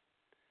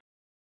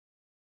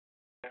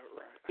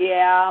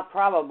 Yeah,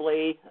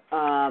 probably.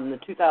 The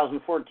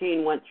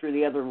 2014 went through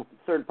the other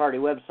third-party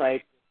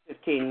website.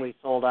 15 we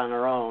sold on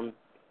our own.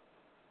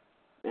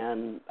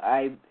 And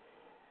I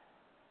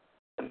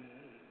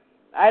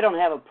don't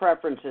have a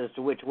preference as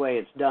to which way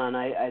it's done.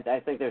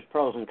 I think there's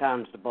pros and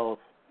cons to both.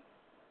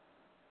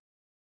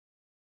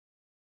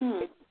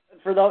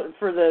 For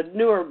the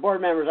newer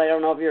board members, I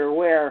don't know if you're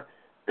aware,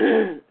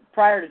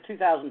 prior to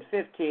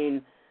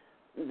 2015,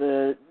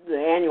 the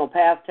annual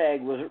path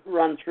tag was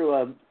run through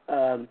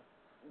a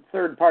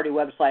third-party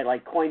website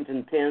like Coins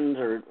and Pins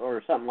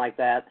or something like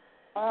that.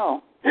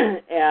 Oh.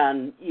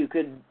 And you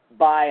could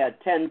buy a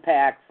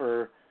 10-pack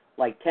for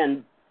like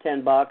 $10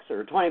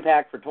 or a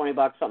 20-pack for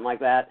 $20, something like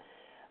that.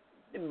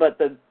 But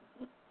the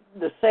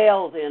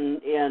sales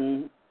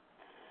in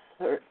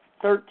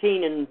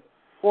 13 and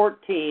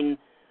 14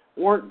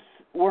 weren't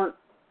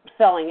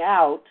selling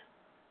out,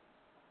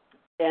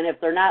 and if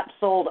they're not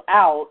sold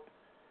out,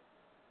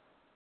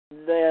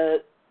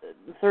 the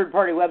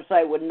third-party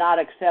website would not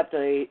accept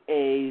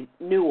a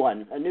new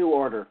one, a new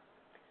order.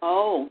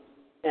 Oh.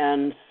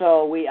 And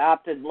so we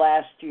opted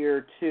last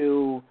year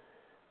to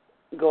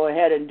go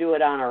ahead and do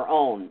it on our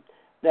own.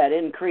 That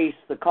increased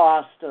the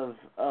cost of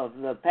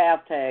the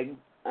path tag.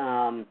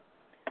 There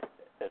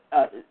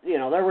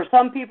were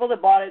some people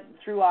that bought it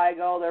through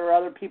IGO. There were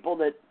other people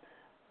that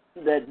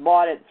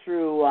bought it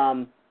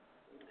through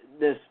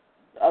this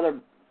other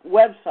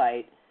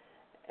website.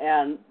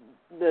 And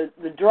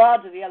the draw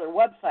to the other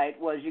website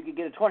was you could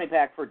get a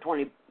 20-pack for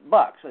 $20,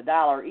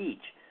 $1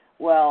 each.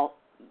 Well,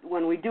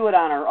 when we do it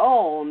on our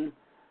own,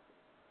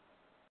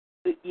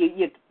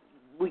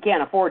 we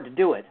can't afford to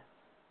do it.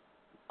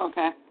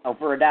 Okay.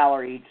 For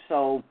 $1 each,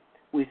 so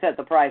we set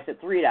the price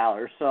at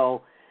 $3.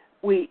 So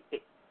we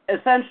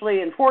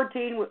essentially in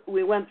 14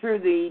 we went through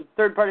the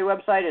third-party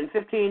website. In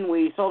 15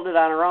 we sold it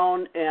on our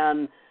own,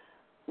 and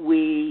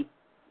we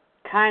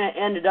kind of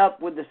ended up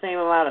with the same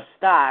amount of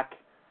stock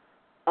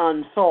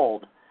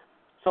unsold.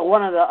 So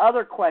one of the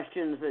other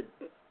questions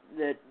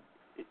that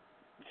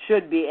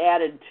should be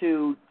added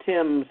to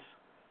Tim's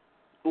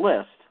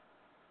list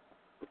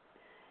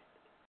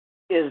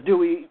is, do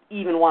we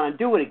even want to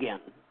do it again?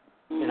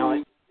 You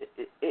know,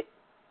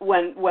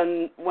 when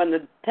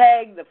the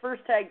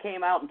first tag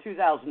came out in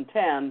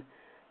 2010,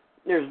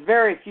 there's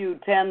very few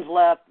 10s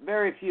left.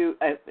 Very few.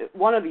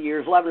 One of the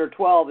years, 11 or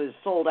 12, is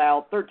sold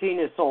out. 13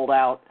 is sold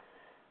out.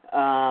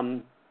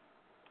 I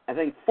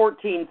think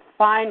 14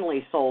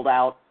 finally sold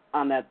out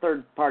on that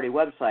third-party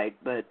website,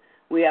 but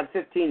we have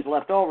 15s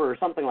left over or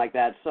something like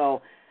that.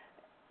 So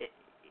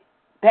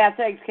path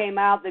tags came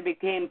out. They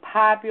became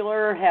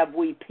popular. Have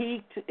we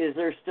peaked? Is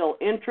there still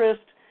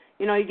interest?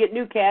 You know, you get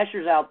new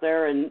cashers out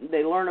there, and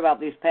they learn about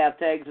these path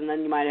tags, and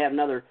then you might have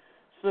another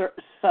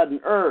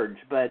sudden urge.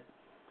 But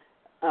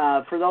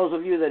for those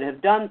of you that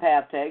have done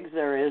path tags,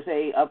 there is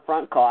a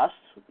upfront cost,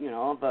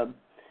 of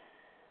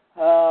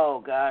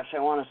I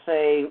want to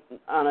say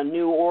on a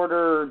new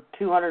order,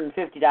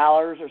 $250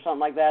 or something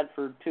like that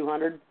for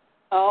 200.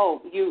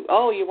 Oh, you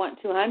want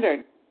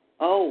 200?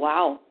 Oh,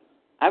 wow.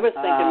 I was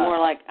thinking more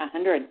like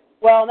 100.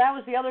 Well, that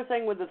was the other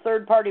thing with the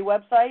third-party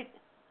website.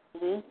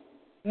 Mm-hmm.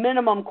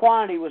 Minimum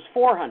quantity was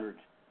 400.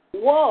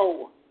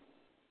 Whoa.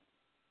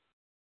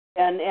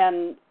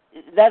 And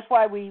that's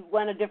why we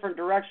went a different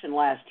direction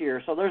last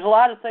year. So there's a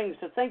lot of things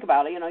to think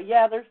about.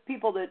 There's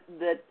people that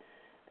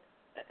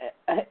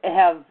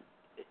have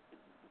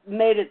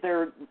made it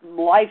their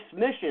life's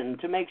mission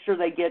to make sure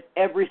they get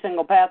every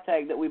single path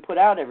tag that we put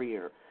out every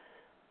year.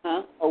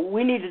 Huh?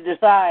 We need to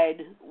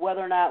decide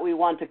whether or not we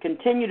want to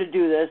continue to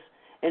do this,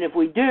 and if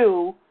we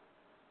do,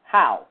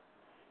 how.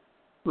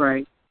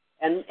 Right.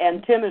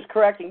 And Tim is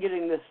correct in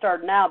getting this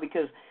started now,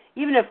 because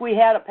even if we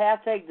had a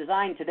path tag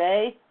design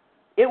today,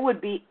 it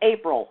would be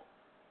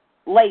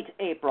late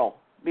April,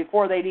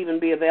 before they'd even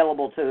be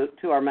available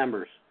to our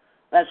members.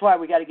 That's why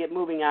we got to get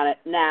moving on it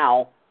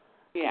now.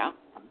 Yeah.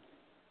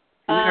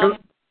 Are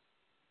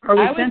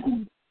we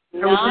sending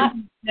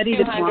Eddie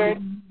the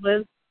 200.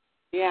 Liz?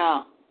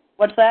 Yeah.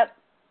 What's that?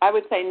 I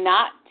would say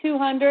not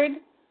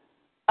 200.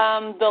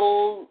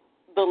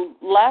 The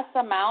less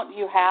amount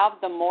you have,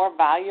 the more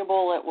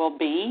valuable it will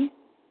be.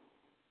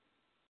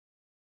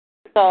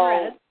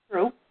 So,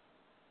 true.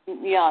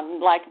 Yeah,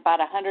 like about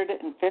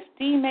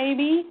 150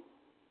 maybe.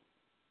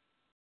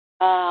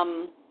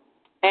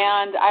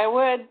 And I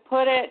would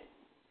put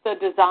the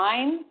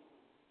design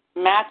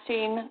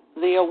matching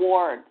the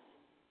awards.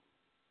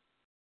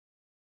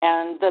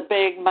 And the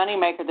big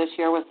moneymaker this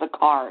year was the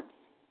cards.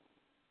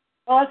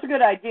 Well, that's a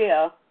good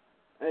idea.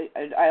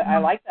 I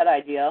like that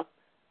idea.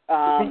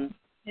 Last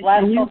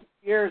couple of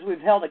years we've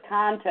held a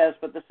contest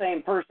with the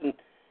same person.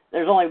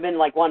 There's only been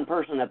like one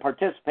person that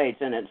participates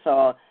in it.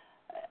 So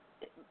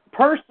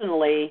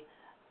personally,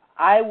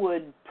 I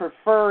would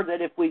prefer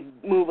that if we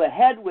move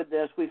ahead with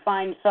this, we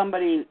find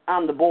somebody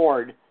on the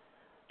board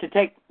to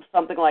take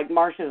something like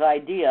Marcia's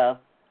idea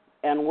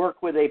and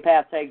work with a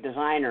path tag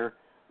designer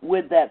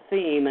with that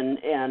theme.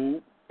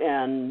 And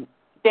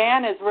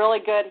Dan is really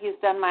good. He's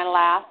done my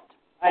last.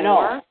 I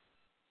know.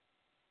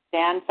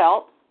 Dan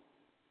Phelps.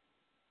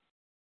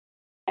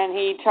 And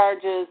he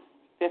charges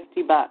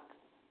 $50.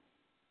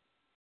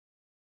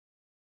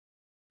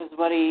 Is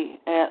what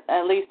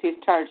at least he's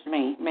charged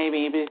me,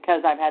 maybe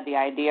because I've had the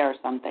idea or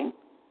something.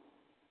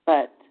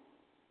 But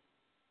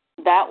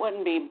that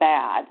wouldn't be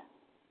bad.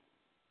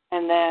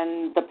 And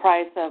then the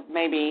price of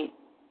maybe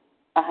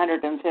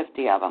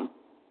 150 of them.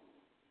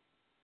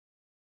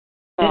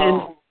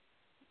 So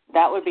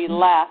that would be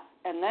less.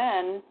 And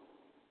then,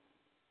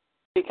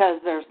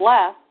 because there's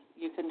less,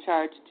 you can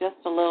charge just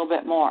a little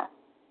bit more.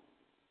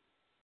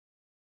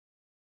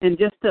 And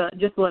just to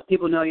let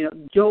people know,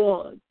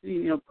 Joel,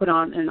 put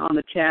on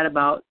the chat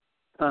about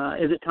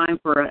is it time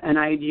for an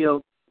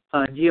IGO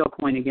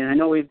geocoin again? I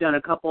know we've done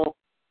a couple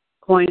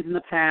coins in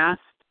the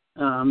past.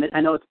 I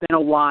know it's been a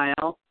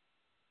while.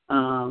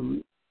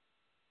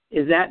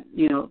 Is that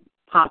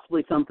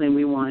possibly something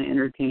we want to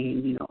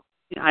entertain?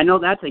 I know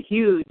that's a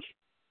huge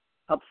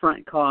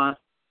upfront cost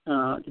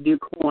to do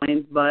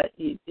coins, but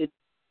it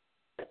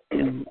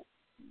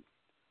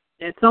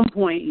at some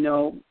point,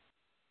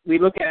 we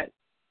look at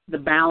the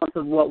balance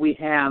of what we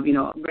have.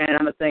 Granted,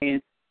 I'm not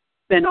saying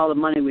spend all the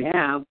money we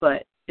have,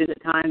 but is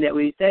it time that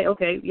we say,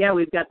 okay, yeah,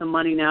 we've got the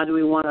money now. Do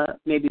we want to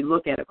maybe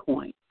look at a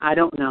coin? I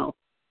don't know.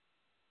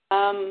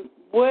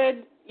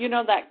 Would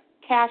that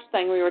cash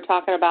thing we were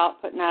talking about,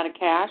 putting out a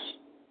cash?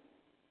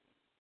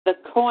 The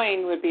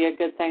coin would be a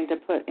good thing to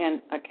put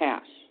in a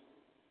cash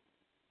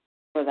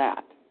for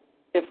that,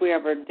 if we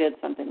ever did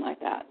something like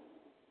that.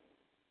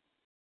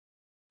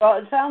 Well,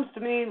 it sounds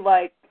to me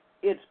like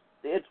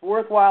it's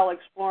worthwhile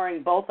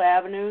exploring both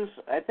avenues.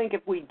 I think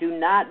if we do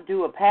not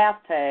do a path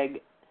tag,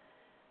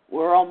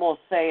 we're almost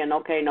saying,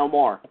 okay, no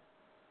more.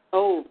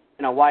 Oh.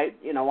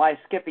 Why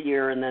skip a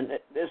year, and then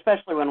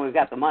especially when we've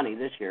got the money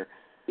this year.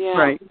 Yeah.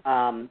 Right.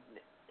 Why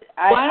don't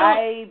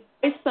I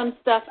price some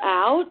stuff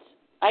out?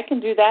 I can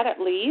do that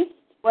at least.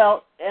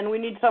 Well, and we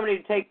need somebody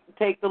to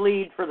take the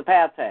lead for the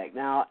path tag.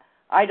 Now,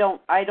 I've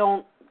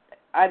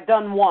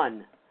done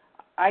one.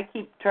 I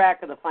keep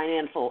track of the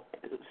financial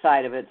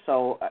side of it,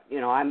 so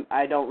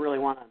I don't really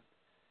want to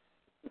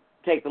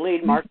take the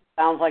lead. Mark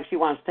sounds like she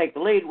wants to take the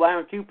lead. Why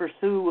don't you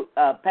pursue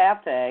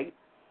path tag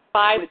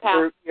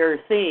with your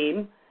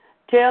theme?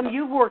 Tim,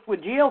 you've worked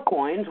with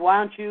geocoins. Why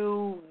don't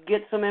you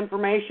get some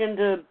information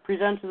to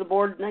present to the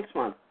board next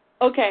month?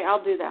 Okay,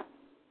 I'll do that.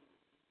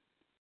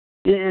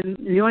 And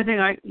the only thing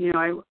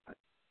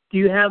do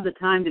you have the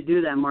time to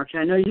do that, Marcia?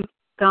 I know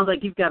sounds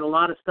like you've got a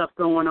lot of stuff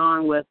going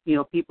on with,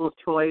 People's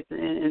Choice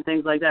and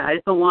things like that. I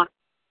just don't want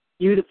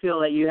you to feel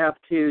that you have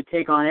to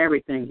take on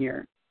everything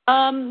here.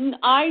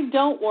 I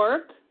don't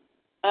work.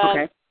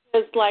 Okay.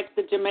 It's like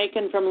the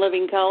Jamaican from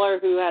Living Color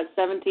who has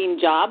 17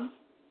 jobs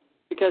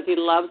because he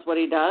loves what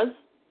he does.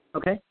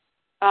 Okay.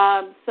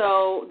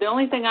 So the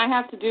only thing I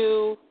have to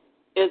do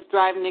is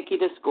drive Nikki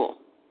to school.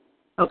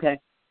 Okay.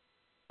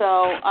 So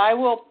I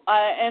will,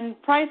 and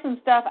pricing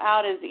stuff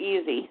out is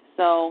easy.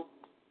 So,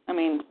 I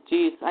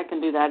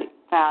can do that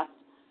fast.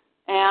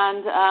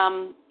 And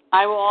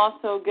I will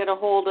also get a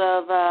hold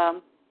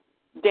of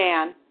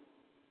Dan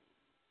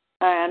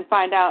and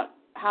find out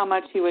how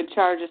much he would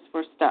charge us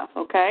for stuff,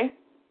 okay?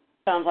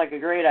 Sounds like a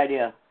great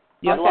idea.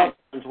 Yeah. I love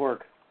Dan's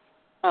work.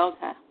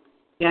 Okay.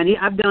 Yeah, and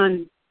I've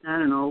done,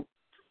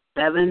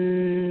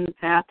 7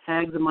 path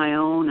tags of my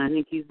own. I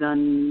think he's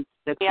done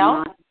 6 of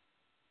mine.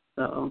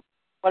 So.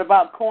 What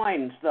about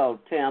coins, though,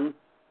 Tim?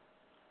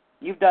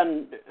 You've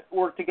done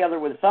work together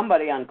with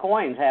somebody on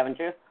coins, haven't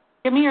you?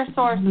 Give me your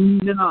source.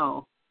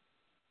 No.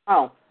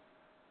 Oh.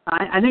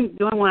 I think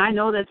the only one I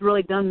know that's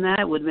really done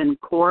that would have been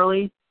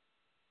Corley.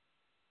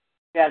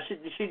 Yeah,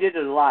 she did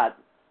it a lot.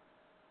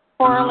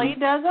 Corley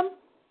does them?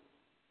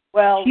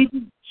 Well,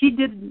 she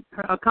did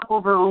a couple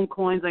of her own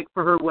coins, like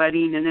for her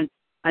wedding, and then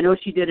I know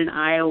she did an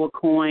Iowa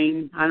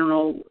coin. I don't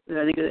know.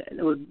 I think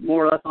it was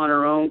more or less on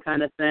her own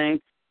kind of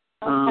thing.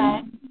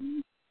 Okay.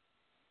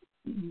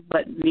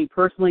 But me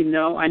personally,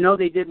 no. I know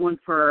they did one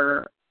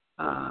for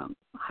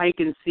Hike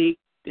and Seek,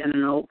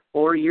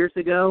 4 years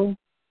ago.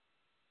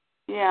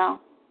 Yeah.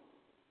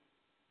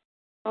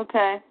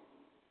 Okay.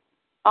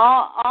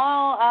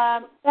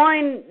 The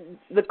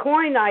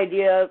coin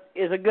idea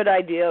is a good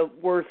idea,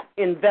 worth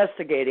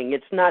investigating.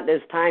 It's not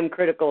as time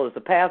critical as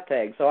the path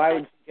tag, so I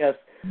would suggest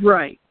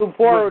move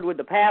forward with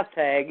the path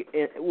tag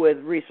with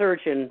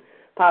research and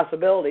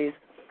possibilities.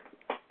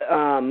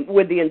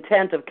 with the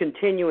intent of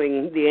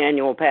continuing the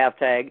annual path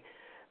tag.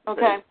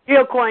 Okay.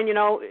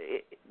 GeoCoin,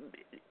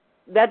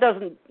 that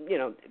doesn't,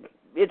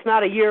 it's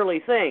not a yearly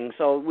thing,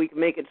 so we can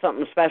make it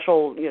something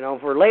special,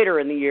 for later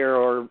in the year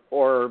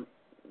or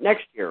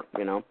next year,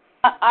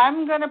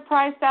 I'm going to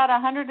price out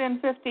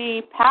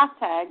 150 path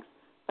tags,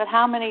 but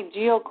how many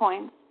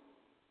GeoCoins?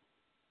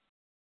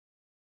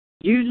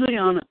 Usually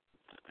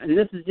and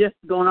this is just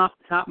going off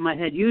the top of my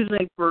head,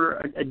 usually for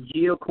a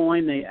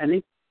GeoCoin, I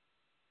think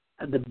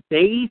the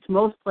base,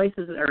 most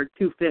places are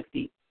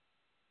 250.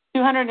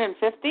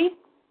 250?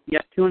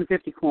 Yeah,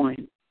 250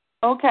 coins.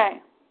 Okay.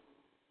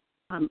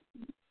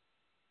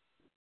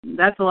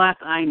 That's the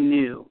last I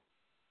knew.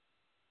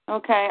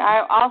 Okay,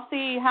 I'll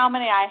see how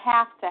many I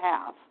have to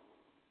have.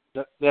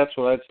 That's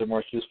what I'd say,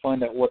 Marcia. Just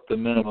find out what the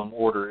minimum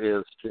order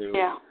is, too.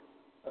 Yeah.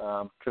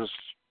 Because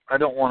I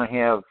don't want to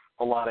have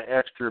a lot of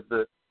extra,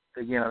 but,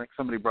 again, I think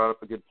somebody brought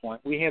up a good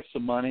point. We have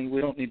some money.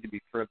 We don't need to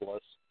be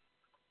frivolous.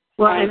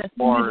 Well, as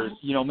far as,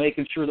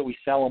 making sure that we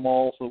sell them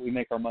all so that we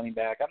make our money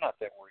back, I'm not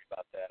that worried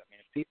about that. I mean,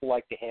 if people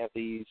like to have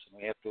these and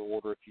we have to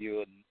order a few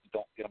and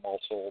don't get them all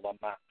sold, I'm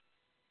not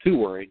too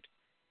worried.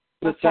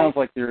 But it sounds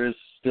like there is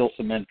still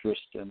some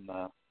interest in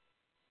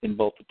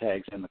both the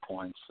tags and the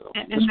coins. So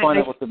just find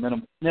out what the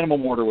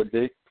minimum order would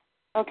be.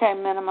 Okay,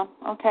 minimum.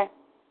 Okay.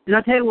 And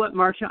I'll tell you what,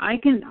 Marcia,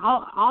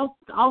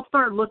 I'll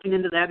start looking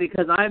into that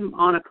because I'm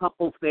on a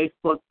couple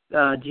Facebook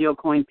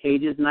GeoCoin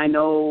pages, and I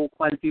know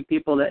quite a few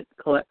people that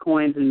collect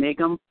coins and make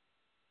them.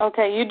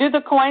 Okay, you do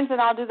the coins and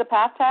I'll do the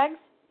path tags?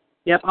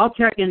 Yep, I'll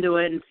check into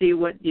it and see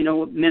what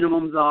what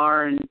minimums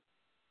are and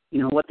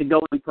what the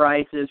going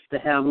price is to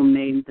have them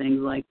made and things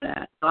like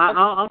that. So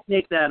I'll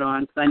take that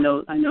on because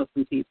I know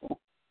some people.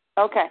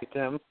 Okay. Hey,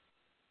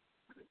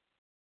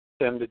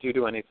 Tim, did you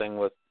do anything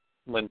with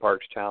Lynn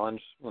Park's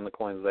challenge when the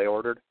coins they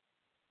ordered?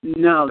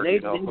 No, or do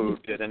you know who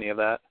did any of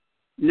that?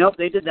 Nope,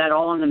 they did that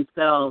all on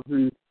themselves,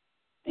 and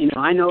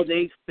I know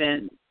they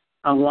spent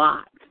a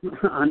lot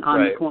on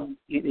the coins.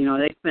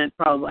 They spent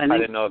probably. I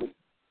didn't know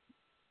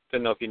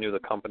if you knew the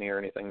company or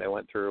anything they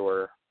went through,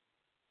 or.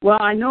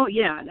 Well, I know.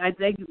 Yeah, I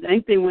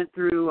think they went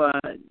through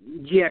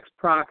GX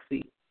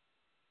Proxy.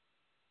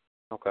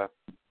 Okay.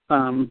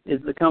 Is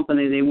the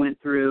company they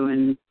went through,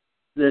 and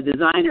the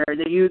designer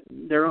they use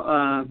their.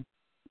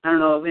 I don't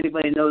know if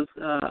anybody knows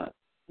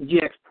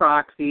GX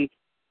Proxy.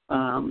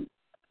 I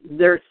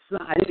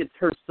think it's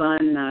her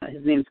son.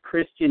 His name's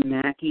Christian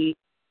Mackey.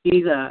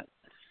 He's a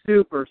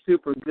super,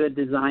 super good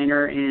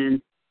designer,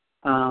 and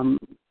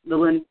the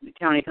Lynn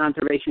County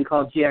Conservation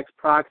called GX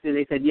Proxy.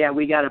 They said, yeah,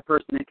 we got a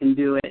person that can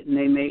do it, and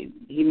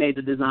he made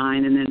the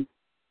design, and then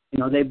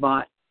they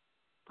bought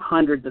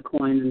hundreds of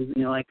coins,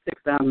 and like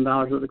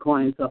 $6,000 worth of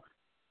coins. So,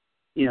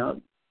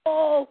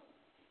 Oh.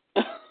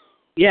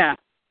 Yeah,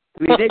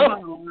 I mean they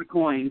bought a lot of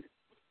coins.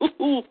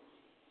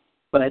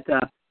 But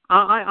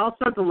I'll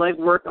start the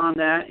legwork on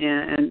that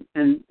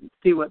and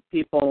see what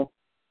people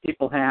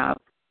have.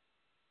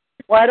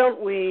 Why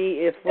don't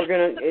we, if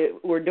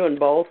we're doing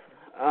both,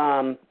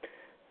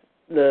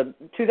 the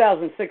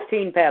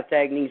 2016 path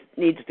tag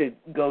needs to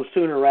go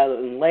sooner rather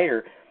than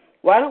later.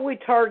 Why don't we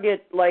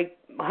target like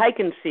hike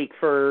and seek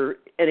for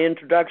an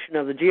introduction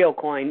of the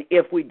GeoCoin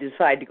if we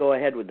decide to go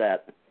ahead with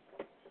that?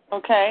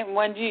 Okay.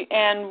 When do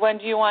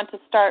you want to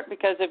start?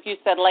 Because if you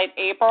said late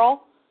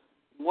April,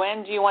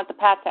 when do you want the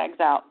path tags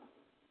out?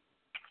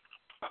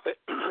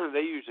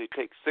 They usually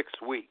take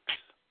 6 weeks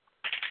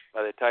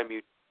by the time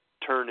you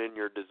turn in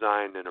your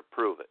design and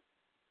approve it.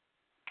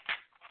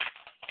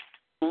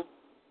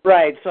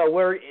 Right. So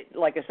we're,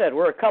 like I said,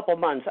 we're a couple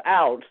months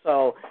out.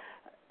 So,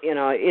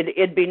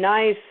 it'd be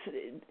nice.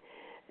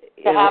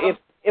 If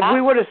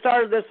we would have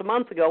started this a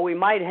month ago, we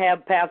might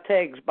have path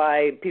tags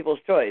by People's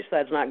Choice.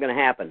 That's not going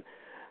to happen.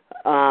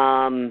 There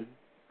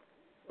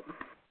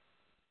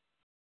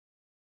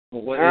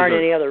aren't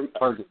any other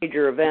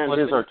major events. What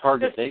is our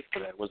target date for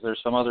that? Was there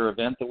some other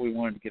event that we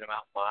wanted to get them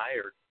out by,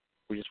 or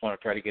we just want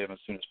to try to get them as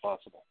soon as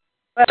possible?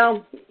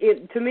 Well,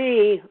 to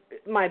me,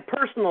 my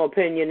personal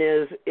opinion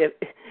is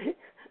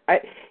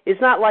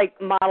it's not like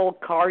model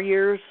car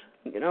years.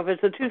 If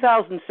it's a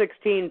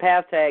 2016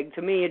 path tag,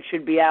 to me it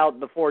should be out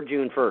before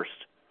June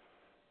 1st,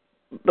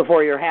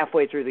 before you're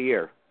halfway through the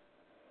year.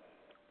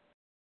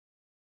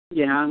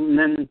 Yeah, and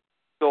then.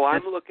 So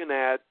I'm looking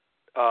at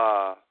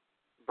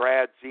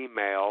Brad's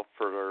email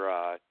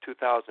for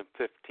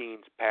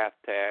 2015's path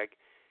tag,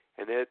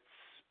 and it's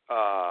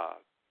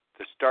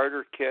the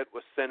starter kit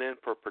was sent in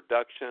for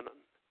production.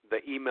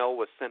 The email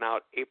was sent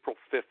out April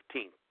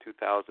 15th,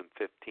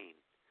 2015.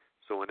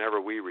 So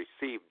whenever we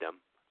received them,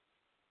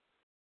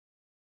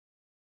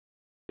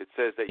 it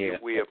says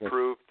that we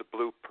approved the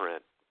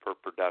blueprint for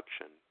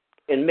production.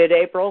 In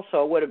mid-April,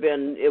 so it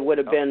would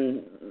have been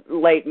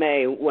late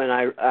May when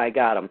I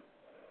got them.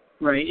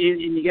 Right, and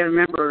you got to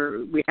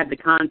remember we had the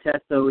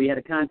contest, so we had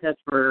a contest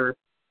for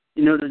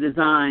the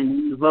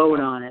design, the vote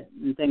on it,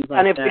 and things like that.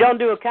 And if we don't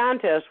do a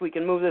contest, we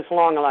can move this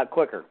along a lot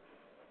quicker.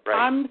 Right.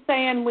 I'm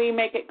saying we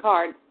make it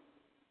card.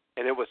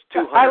 And it was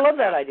 200. I love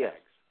that idea.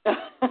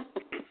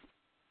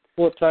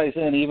 Well, it ties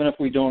in. Even if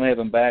we don't have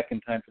them back in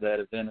time for that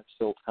event, it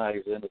still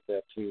ties in with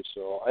that too.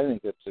 So I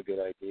think that's a good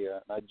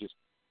idea. And I just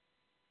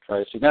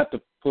try to see, not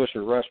to push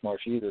or rush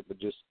March either, but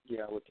just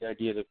with the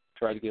idea to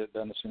try to get it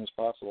done as soon as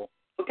possible.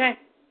 Okay.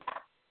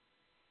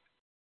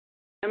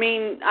 I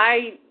mean,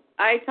 I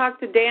talked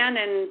to Dan,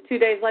 and 2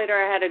 days later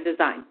I had a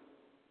design.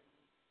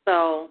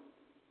 So,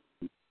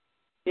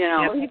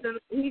 Well,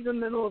 he's in the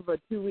middle of a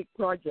 2-week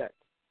project.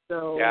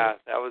 So yeah,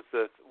 that was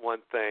the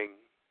one thing.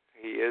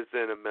 He is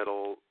in the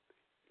middle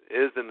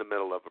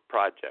of a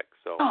project.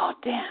 So. Oh,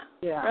 damn.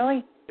 Yeah.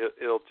 Really?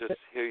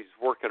 He's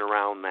working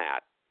around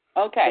that.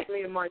 Okay.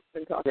 Me and Mike's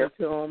been talking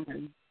to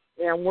him,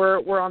 and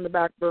we're on the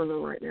back burner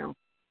right now.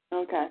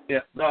 Okay. Yeah.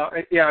 No.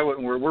 Yeah. I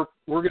wouldn't worry.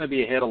 We're going to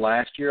be ahead of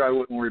last year. I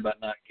wouldn't worry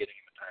about not getting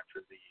him in time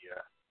for the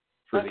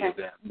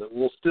event, but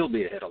we'll still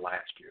be ahead of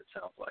last year. It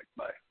sounds like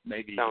by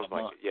maybe a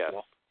month. Yes.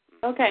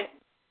 Okay.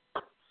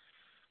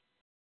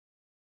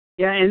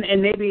 Yeah,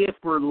 and maybe if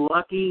we're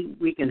lucky,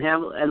 we can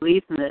have at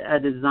least a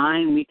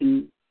design we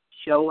can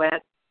show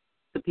at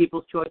the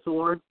People's Choice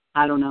Awards.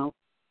 I don't know.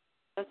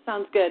 That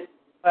sounds good.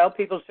 Well,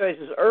 People's Choice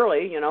is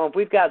early. If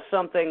we've got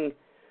something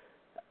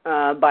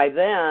by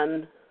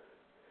then,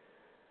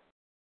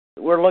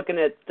 we're looking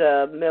at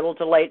middle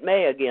to late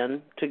May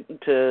again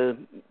to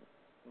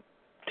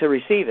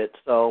receive it.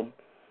 So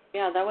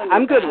yeah, that would.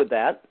 I'm good with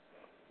that.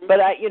 But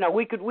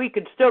we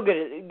could still get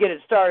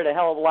it started a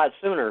hell of a lot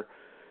sooner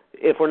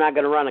if we're not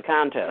going to run a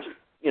contest.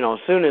 As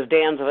soon as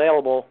Dan's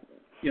available.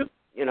 Yep.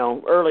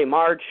 Early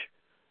March.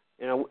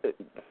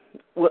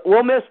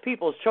 We'll miss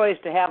People's Choice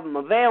to have them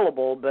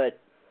available, but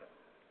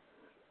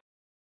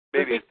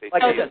maybe if they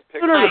like I said,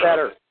 sooner the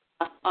better.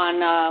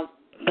 On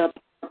the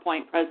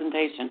PowerPoint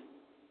presentation.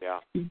 Yeah.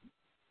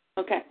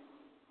 Okay.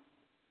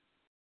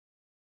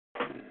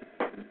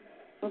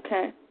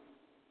 Okay.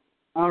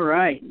 All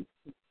right.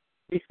 At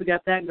least we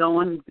got that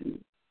going.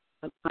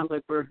 That sounds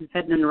like we're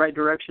heading in the right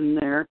direction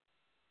there.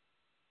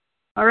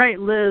 All right,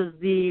 Liz,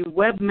 the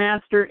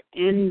webmaster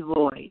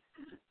invoice.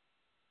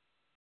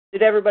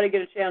 Did everybody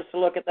get a chance to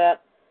look at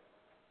that?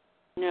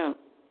 No.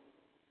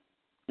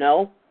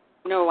 No?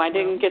 No, I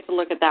didn't get to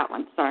look at that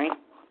one. Sorry.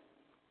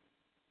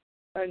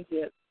 Thank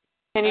you.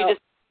 Can you just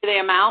say the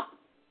amount?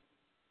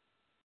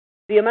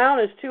 The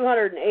amount is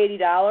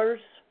 $280.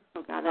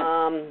 Oh, got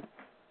it.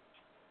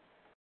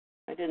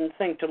 I didn't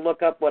think to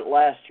look up what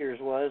last year's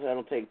was.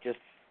 That'll take just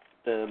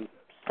a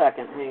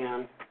second. Hang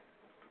on.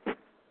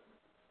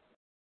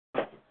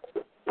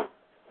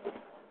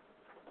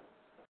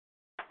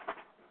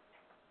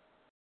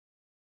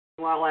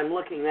 While I'm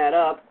looking that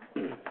up,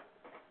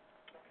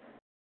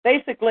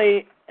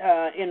 basically,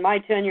 in my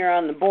tenure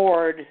on the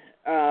board,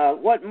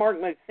 what Mark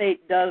McFate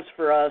does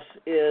for us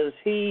is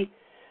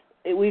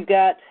we've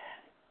got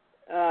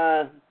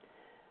a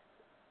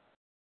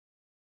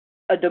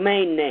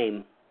domain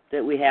name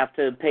that we have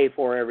to pay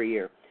for every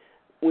year.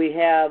 We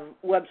have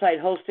website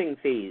hosting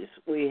fees.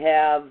 We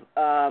have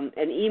an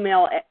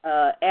email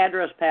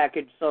address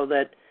package so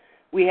that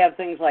we have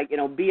things like,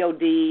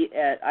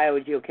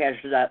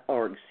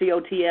 BOD@iowageocachers.org,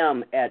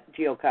 COTM at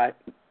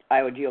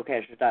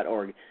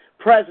iowageocachers.org,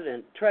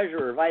 president,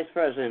 treasurer, vice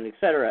president,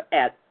 etc.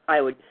 at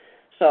Iowa.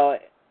 So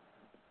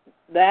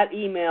that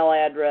email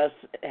address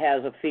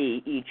has a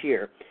fee each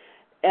year.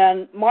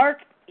 And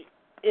Mark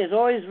is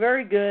always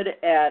very good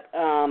at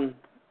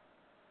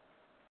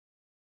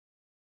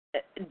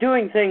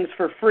doing things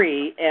for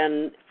free,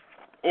 and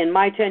in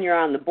my tenure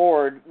on the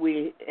board,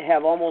 we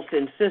have almost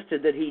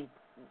insisted that he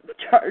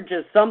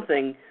charges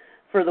something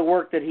for the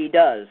work that he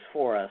does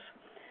for us.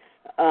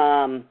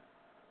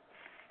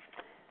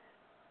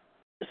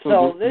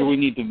 So do we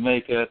need to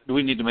make a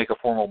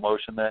formal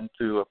motion then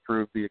to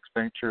approve the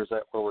expenditure? Is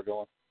that where we're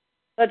going?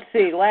 Let's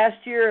see.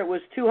 Last year it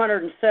was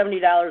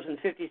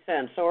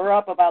 $270.50, so we're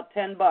up about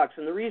 $10.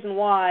 And the reason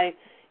why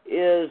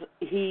is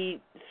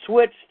he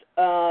switched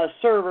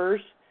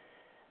servers.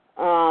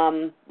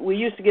 We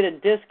used to get a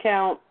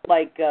discount,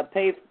 like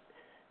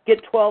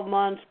get 12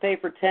 months, pay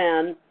for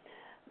 10.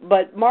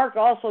 But Mark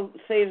also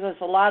saves us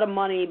a lot of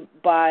money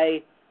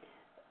by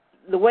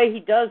the way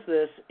he does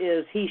this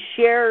is he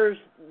shares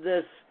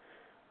this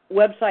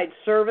website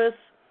service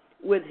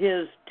with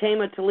his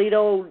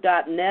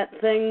TamaToledo.net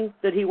thing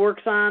that he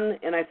works on,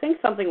 and I think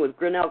something with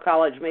Grinnell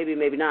College,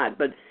 maybe not.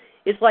 But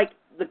it's like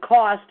the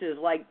cost is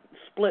like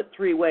split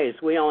three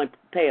ways. We only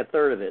pay a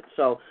third of it.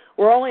 So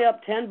we're only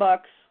up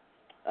 $10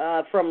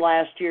 from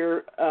last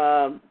year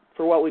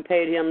for what we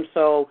paid him.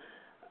 So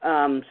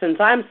since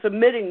I'm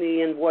submitting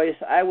the invoice,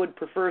 I would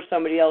prefer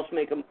somebody else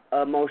make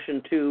a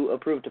motion to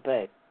approve to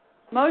pay.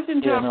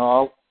 Motion to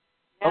approve.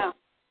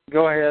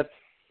 Go ahead.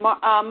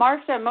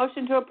 Mark said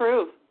motion to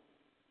approve.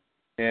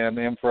 And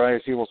M.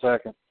 Fries, he will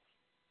second.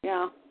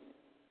 Yeah.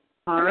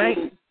 All right.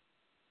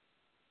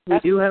 We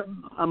do have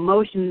a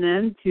motion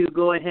then to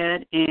go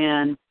ahead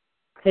and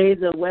pay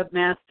the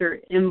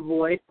webmaster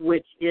invoice,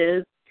 which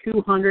is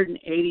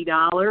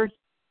 $280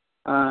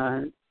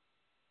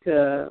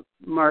 to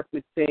Mark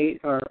McFate,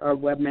 our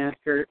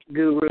webmaster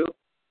guru.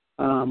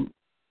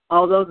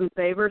 All those in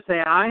favor,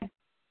 say aye.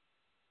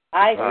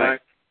 Aye.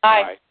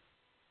 Aye.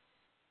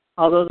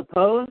 All those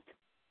opposed?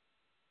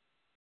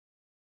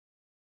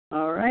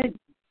 All right.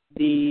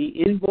 The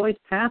invoice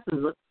passes.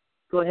 Let's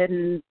go ahead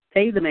and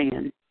pay the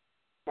man.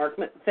 Mark,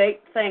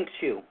 thanks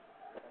you.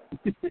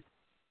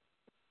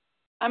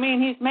 I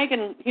mean,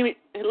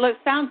 it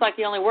sounds like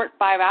he only worked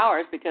 5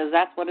 hours because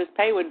that's what his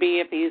pay would be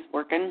if he's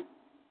working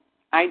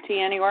IT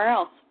anywhere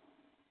else.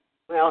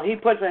 Well, he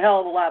puts a hell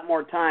of a lot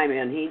more time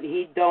in.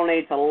 He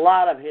donates a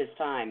lot of his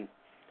time.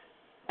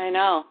 I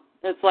know.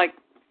 It's like,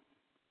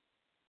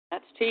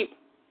 that's cheap.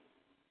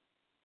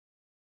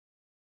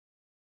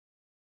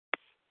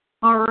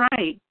 All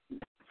right.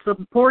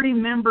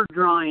 Supporting member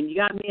drawing. You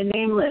got me a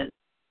name list.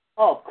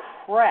 Oh,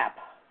 crap.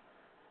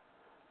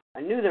 I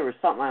knew there was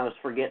something I was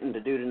forgetting to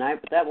do tonight,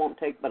 but that won't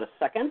take but a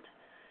second.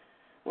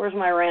 Where's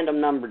my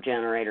random number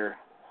generator?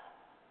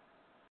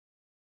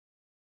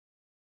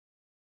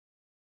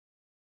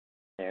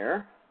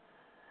 There.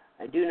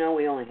 I do know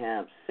we only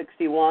have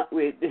 61.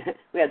 We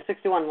had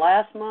 61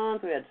 last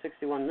month. We had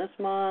 61 this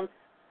month.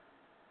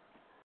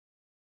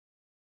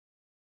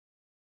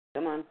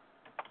 Come on.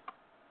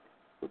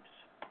 Oops.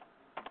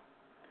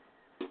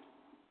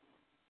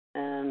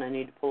 And I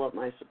need to pull up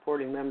my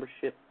supporting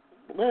membership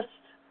list.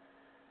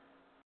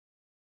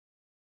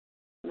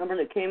 The number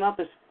that came up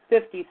is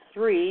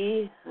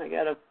 53. I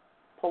got to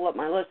pull up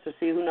my list to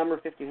see who number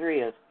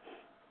 53 is.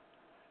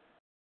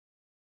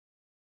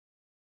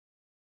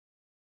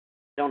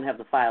 Don't have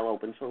the file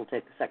open, so it'll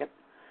take a second.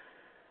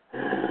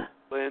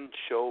 Lynn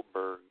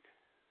Schoberg.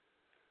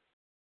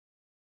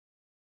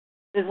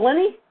 Is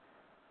Lenny?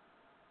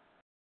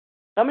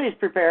 Somebody's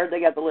prepared. They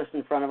got the list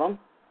in front of them.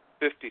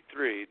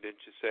 53, didn't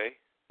you say?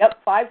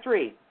 Yep,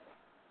 5-3.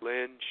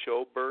 Lynn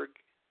Schoberg.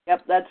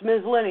 Yep, that's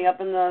Ms. Lenny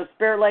up in the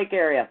Spirit Lake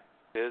area.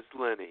 Ms.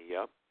 Lenny,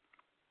 yep.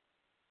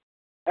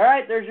 All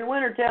right, there's your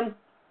winner, Tim.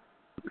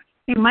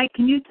 Hey, Mike,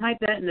 can you type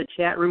that in the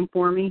chat room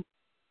for me?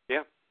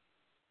 Yeah.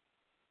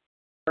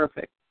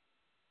 Perfect.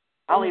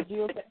 I'll leave.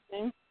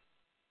 Geotexting.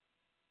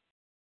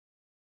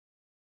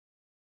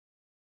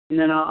 And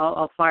then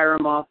I'll fire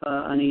him off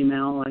an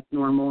email like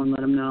normal and let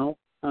him know.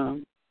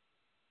 That's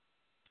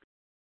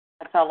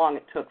how long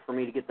it took for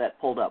me to get that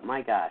pulled up.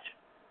 My gosh.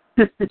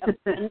 Yep,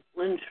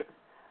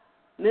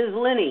 Ms.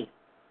 Lenny.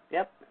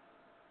 Yep.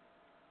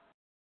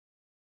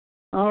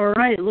 All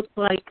right. It looks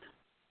like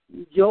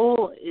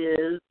Joel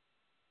is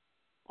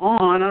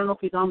on. I don't know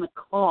if he's on the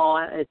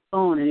call, his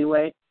phone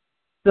anyway.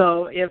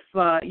 So if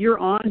you're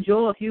on,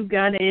 Joel, if you've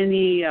got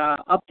any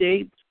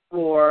updates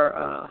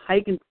for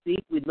Hike and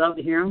Seek, we'd love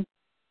to hear them.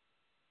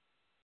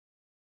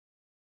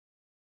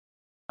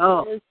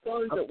 Oh. His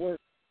phone's at work.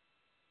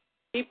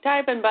 Keep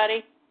typing,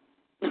 buddy.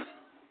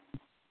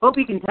 Hope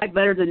he can type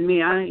better than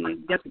me. I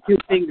got the two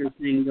fingers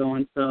thing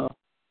going, so.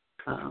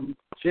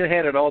 Should have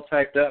had it all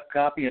typed up,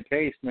 copy and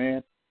paste,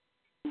 man.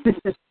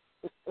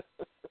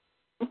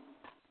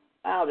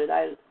 Wow, did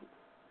I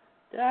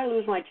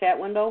lose my chat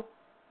window?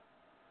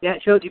 Yeah,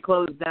 it showed you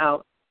closed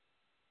out.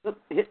 Oop,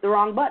 hit the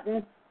wrong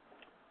button.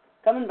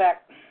 Coming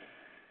back.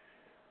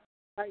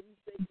 I didn't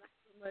say not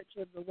so much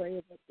of the way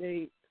of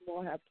update.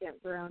 We'll have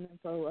campground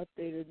info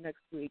updated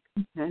next week.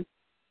 Okay.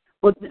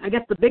 Well, I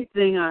guess the big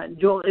thing,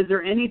 Joel, is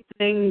there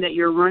anything that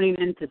you're running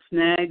into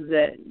snags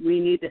that we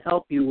need to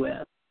help you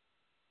with?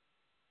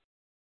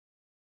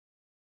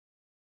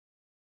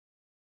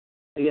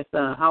 I guess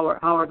how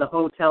are the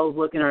hotels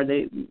looking?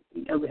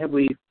 Have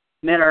we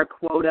met our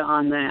quota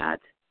on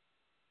that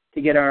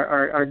to get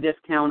our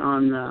discount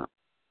on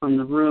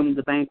the room,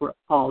 the banquet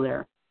hall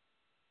there?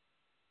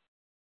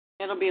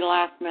 It'll be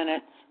last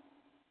minute.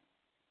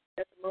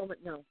 At the moment,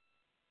 no.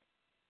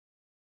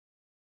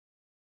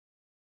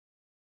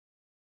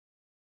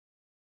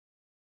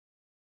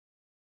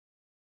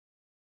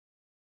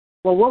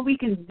 Well, what we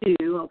can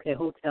do, okay,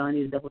 hotel, I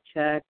need to double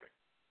check.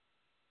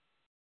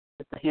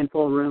 It's a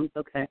handful of rooms,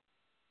 okay.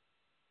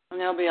 And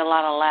there'll be a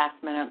lot of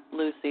last minute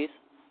Lucy's.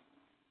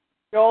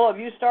 Joel, have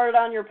you started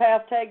on your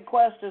path tag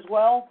quest as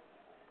well?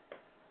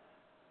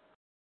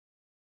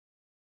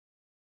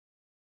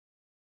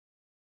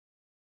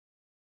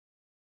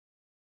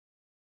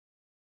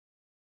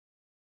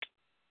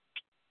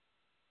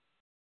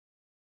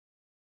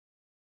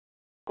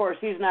 Of course,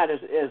 he's not as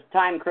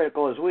time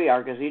critical as we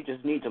are because he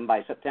just needs them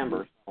by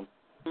September.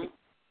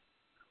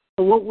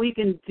 So what we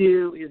can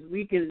do is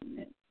we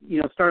can,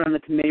 start on the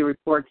committee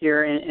reports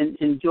here.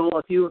 And Joel,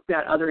 if you've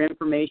got other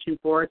information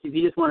for us, if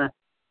you just want to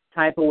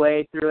type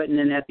away through it, and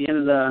then at the end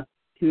of the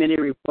committee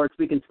reports,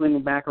 we can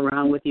swing back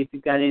around with you if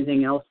you've got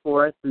anything else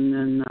for us, and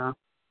then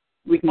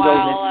we can go there.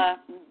 While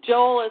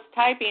Joel is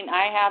typing,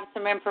 I have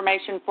some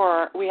information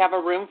we have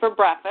a room for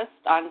breakfast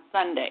on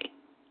Sunday.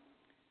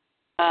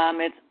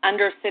 It's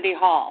under City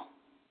Hall.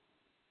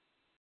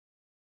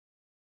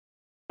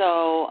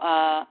 So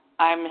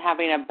I'm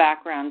having a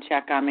background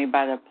check on me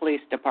by the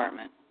police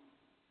department.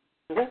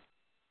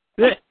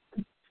 Good.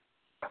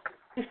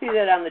 You see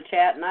that on the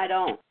chat, and I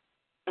don't.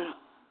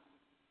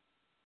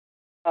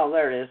 Oh,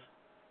 there it is.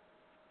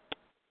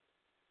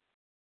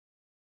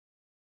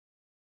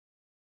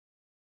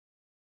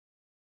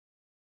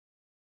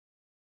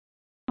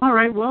 All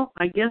right, well,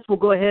 I guess we'll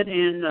go ahead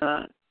and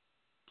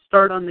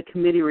start on the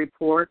committee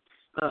reports.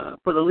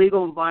 For the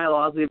legal and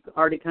bylaws, we've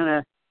already kind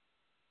of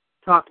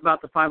talked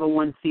about the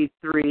 501c3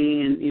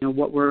 and,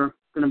 what we're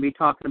going to be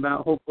talking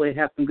about. Hopefully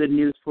have some good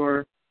news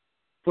for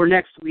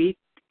next meeting.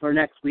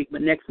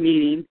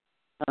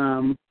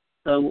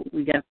 So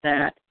we got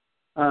that.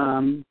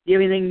 Do you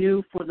have anything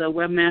new for the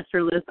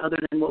webmaster list other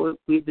than what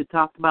we've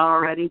talked about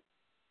already?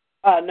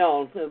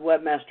 No, the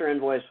webmaster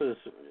invoice was,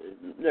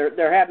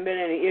 there haven't been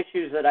any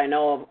issues that I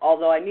know of,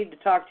 although I need to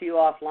talk to you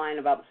offline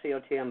about the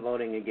COTM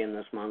voting again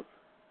this month.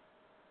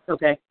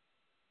 Okay.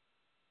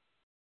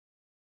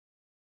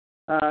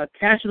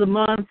 Cash of the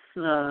month,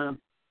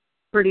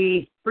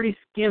 pretty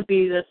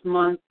skimpy this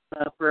month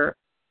for,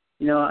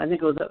 I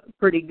think it was a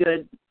pretty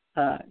good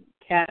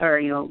cash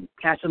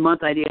of the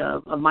month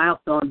idea of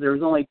milestones. There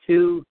was only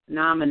 2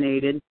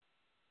 nominated.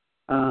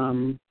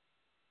 I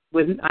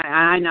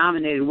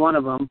nominated one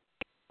of them.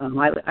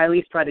 I at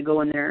least tried to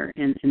go in there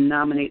and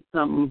nominate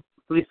something,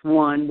 at least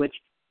one, which,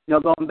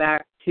 going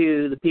back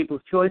to the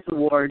People's Choice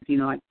Awards,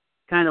 I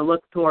kind of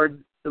look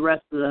toward the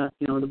rest of the,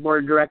 the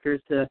board of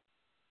directors to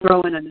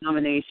throw in a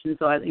nomination.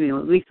 So, at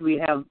least we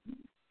have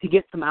to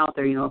get some out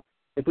there.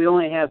 If we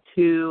only have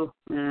 2,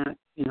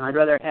 I'd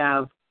rather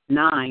have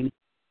 9.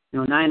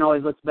 9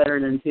 always looks better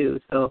than 2.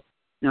 So,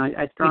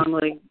 I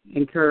strongly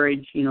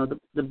encourage,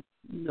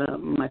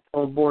 my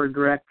fellow board of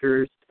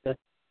directors to,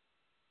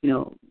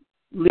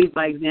 lead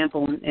by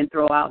example and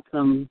throw out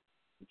some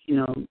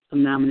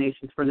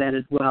nominations for that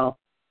as well.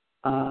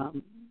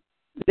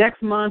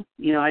 Next month,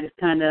 I just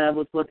kind of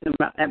was looking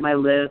at my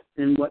list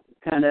and what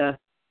kind of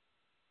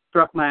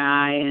struck my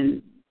eye,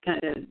 and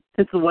kind of,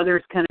 since the weather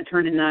is kind of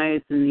turning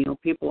nice and,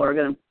 people are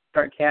going to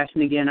start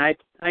cashing again, I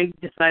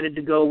decided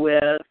to go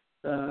with,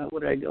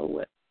 what did I go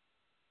with?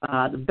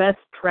 The best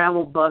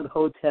travel bug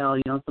hotel.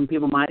 Some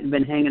people might have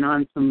been hanging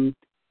on some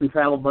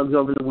travel bugs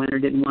over the winter,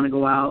 didn't want to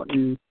go out,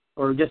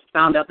 or just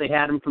found out they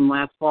had them from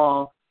last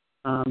fall.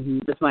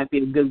 This might be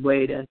a good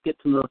way to get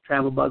some of those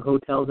travel bug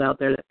hotels out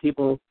there that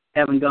people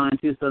haven't gone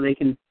to, so they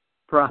can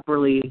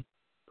properly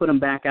put them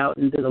back out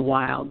into the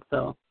wild.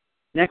 So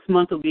next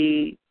month will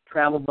be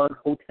travel bug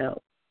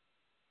hotel.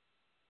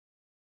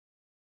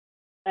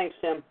 Thanks,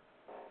 Tim.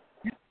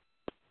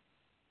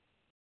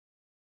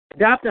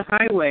 Adopt a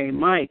Highway,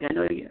 Mike. I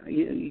know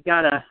you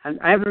got a.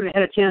 I haven't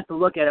had a chance to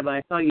look at it, but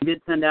I saw you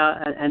did send out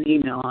an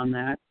email on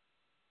that.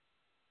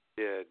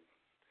 Did.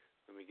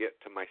 Let me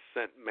get to my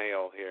sent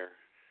mail here.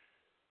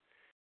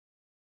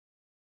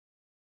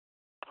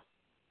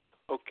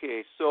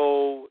 Okay,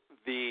 so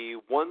the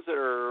ones that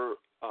are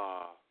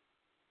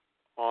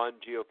on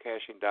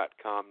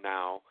geocaching.com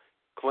now,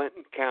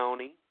 Clinton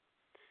County,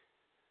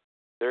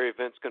 their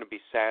event's going to be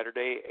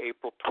Saturday,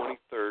 April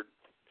 23rd,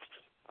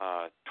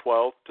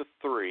 12 to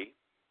 3.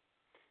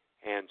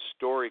 And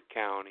Story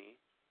County,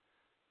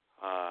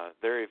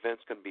 their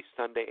event's going to be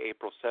Sunday,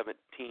 April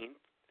 17th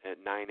at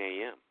 9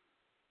 a.m.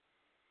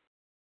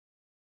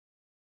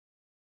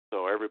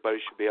 So everybody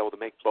should be able to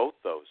make both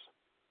those.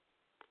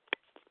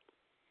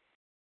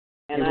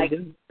 And I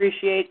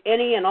appreciate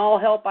any and all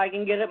help I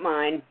can get at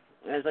mine,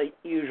 as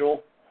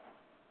usual.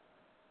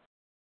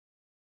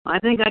 I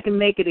think I can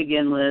make it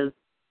again, Liz.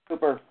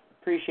 Super.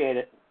 Appreciate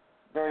it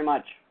very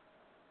much.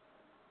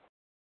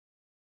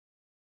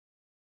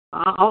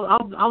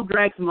 I'll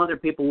drag some other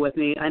people with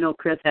me. I know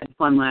Chris had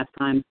fun last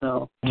time,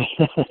 so.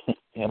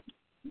 Yep.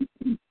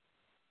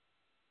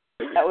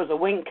 That was a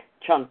wink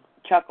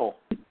chuckle.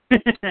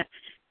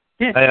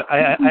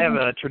 I have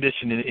a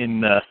tradition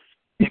in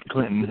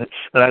Clinton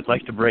that I'd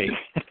like to break.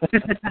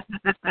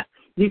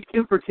 He's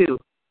 2 for 2.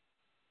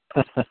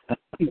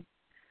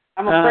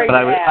 I'm afraid but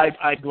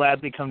I'd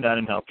gladly come down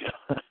and help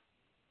you.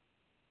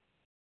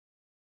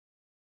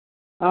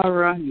 All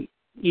right.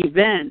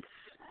 Events.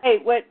 Hey,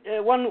 wait.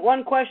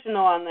 One question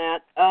though on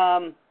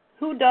that.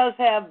 Who does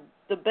have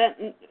the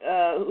Benton?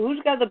 Who's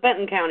got the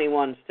Benton County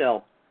one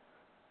still?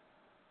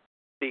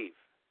 Steve.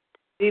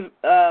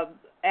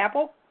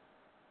 Apple?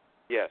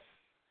 Yes,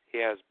 he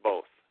has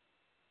both.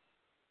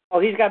 Oh,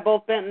 he's got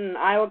both Benton and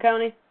Iowa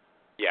County?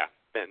 Yeah,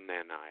 Benton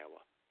and Iowa.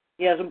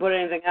 He hasn't put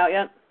anything out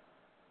yet?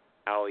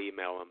 I'll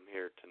email him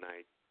here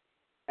tonight.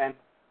 Okay.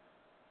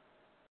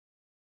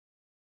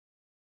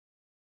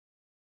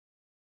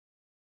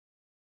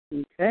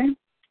 Okay.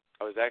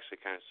 I was actually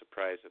kind of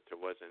surprised that there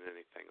wasn't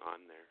anything on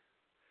there.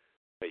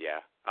 But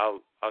yeah,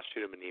 I'll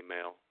shoot him an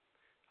email.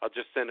 I'll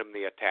just send him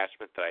the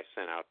attachment that I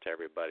sent out to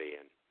everybody,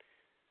 and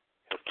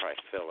he'll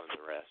probably fill in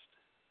the rest.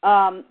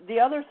 The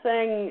other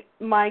thing,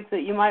 Mike,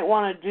 that you might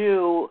want to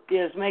do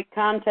is make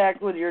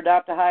contact with your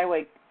Adopt a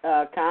Highway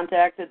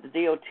contact at the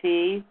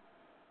DOT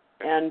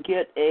and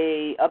get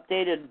a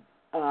updated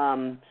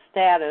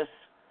status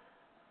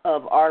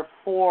of our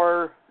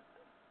 4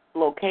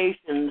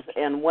 locations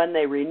and when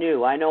they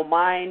renew. I know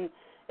mine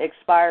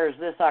expires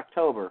this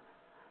October.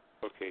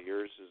 Okay,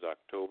 yours is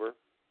October?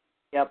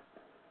 Yep.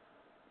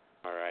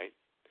 All right.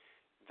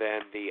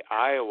 Then the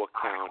Iowa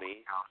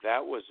County,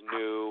 that was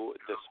new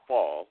this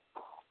fall,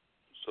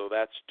 so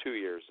that's 2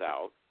 years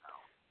out.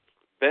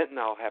 Benton,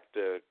 I'll have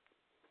to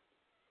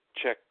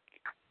check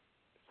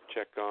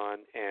check on.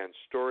 And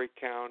Story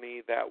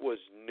County, that was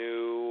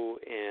new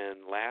in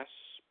last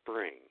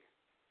spring.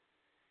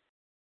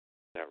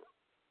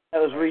 That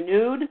was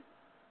renewed?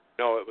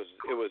 No, it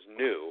was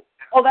new.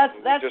 Oh, that's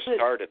we just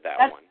started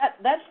that one.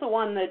 That's the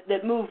one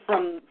that moved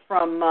from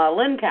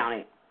Lynn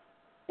County.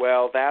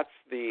 Well, that's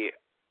the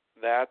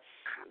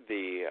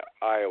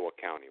Iowa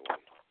County one.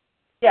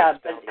 Yeah,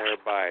 that's down there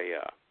by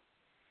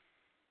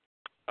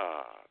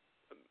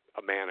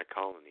Amana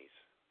Colonies.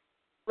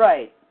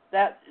 Right.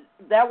 That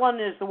one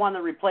is the one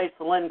that replaced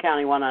the Lynn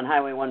County one on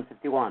Highway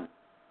 151.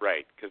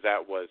 Right, because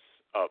that was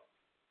up.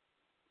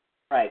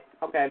 Right.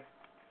 Okay.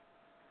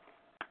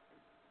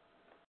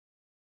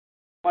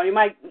 Well, you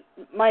might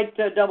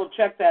double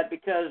check that,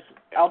 because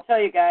I'll tell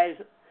you guys,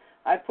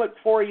 I put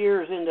 4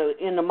 years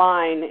into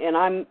mine, and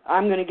I'm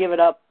going to give it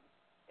up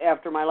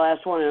after my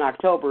last one in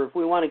October. If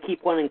we want to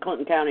keep one in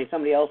Clinton County,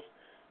 somebody else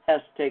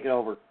has to take it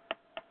over.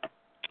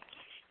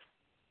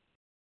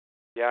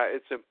 Yeah,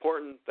 it's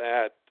important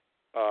that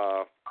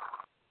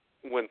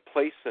when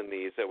placing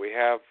these, that we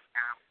have,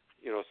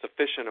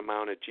 sufficient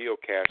amount of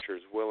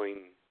geocachers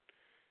willing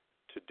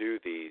to do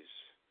these.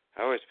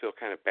 I always feel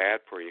kind of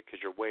bad for you because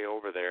you're way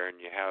over there and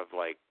you have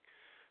like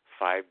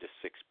 5 to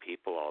 6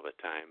 people all the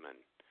time, and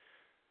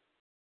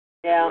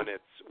yeah,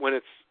 when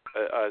it's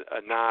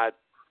a not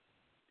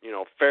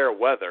fair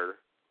weather,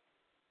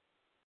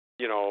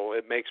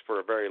 it makes for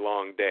a very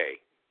long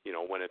day.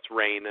 When it's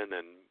raining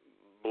and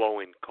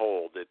blowing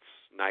cold, it's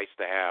nice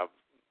to have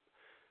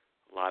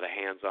a lot of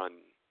hands-on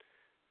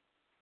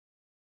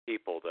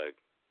people to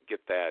get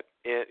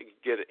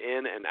it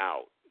in and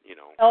out.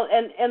 Well,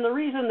 and the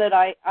reason that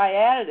I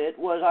added it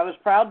was I was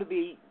proud to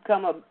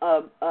become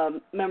a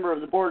member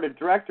of the board of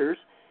directors,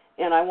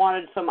 and I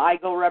wanted some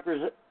IGO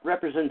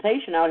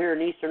representation out here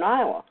in eastern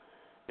Iowa.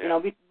 Yeah.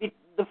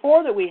 The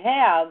 4 that we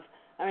have,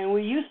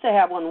 we used to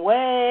have one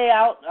way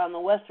out on the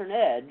western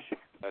edge.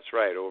 That's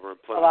right, over in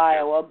Plymouth of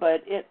Iowa,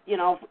 but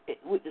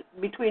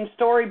between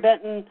Story,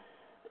 Benton,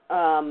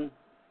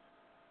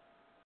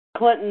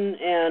 Clinton,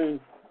 and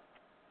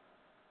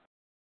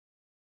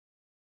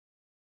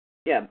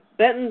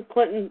Benton,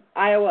 Clinton,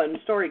 Iowa, and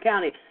Story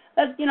County.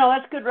 That's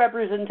good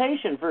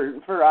representation for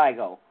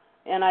IGO,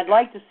 and I'd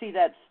like to see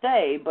that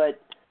stay. But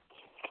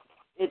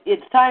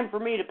it's time for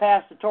me to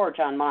pass the torch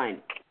on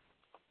mine.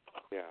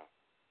 Yeah.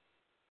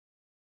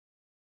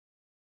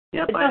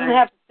 Yep, it doesn't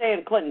have to stay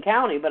in Clinton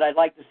County, but I'd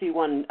like to see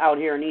one out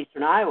here in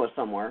eastern Iowa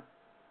somewhere.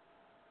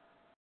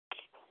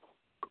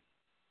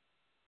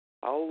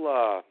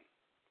 I'll,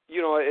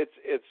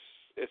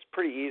 it's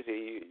pretty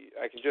easy.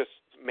 I can just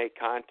make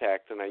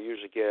contact, and I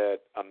usually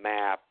get a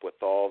map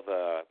with all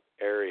the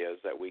areas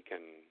that we can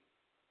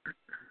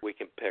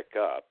pick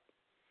up.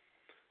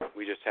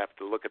 We just have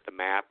to look at the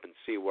map and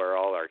see where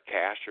all our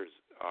cachers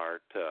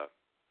are to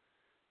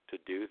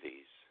do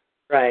these.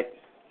 Right.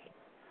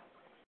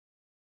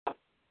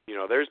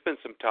 There's been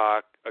some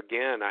talk.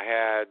 Again, I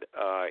had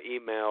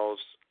emails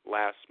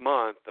last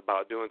month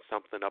about doing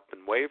something up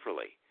in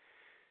Waverly.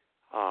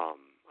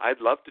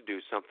 I'd love to do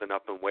something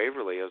up in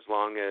Waverly as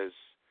long as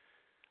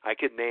I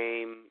could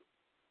name,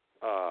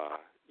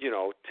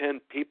 10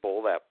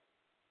 people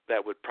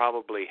that would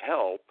probably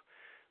help,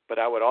 but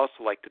I would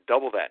also like to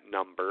double that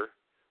number,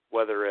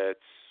 whether it's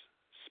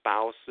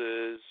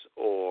spouses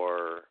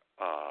or,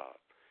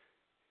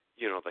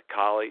 the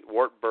college,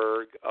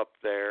 Wartburg up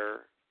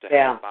there to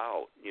help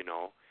out,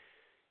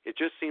 It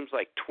just seems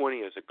like 20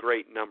 is a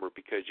great number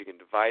because you can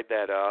divide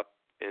that up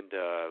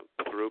into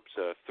groups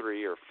of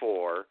 3 or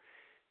 4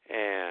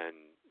 and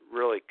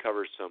really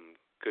cover some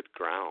good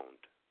ground.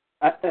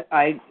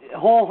 I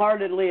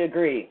wholeheartedly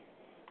agree.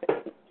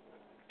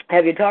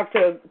 Have you talked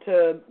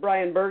to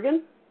Brian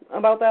Bergen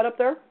about that up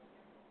there?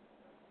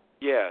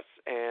 Yes,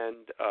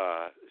 and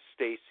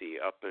Stacy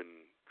up in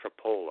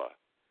Trappola.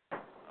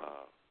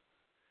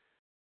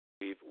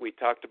 We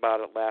talked about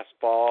it last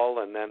fall,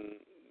 and then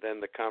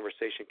the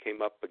conversation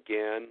came up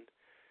again.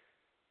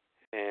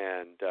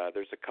 And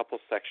there's a couple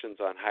sections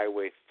on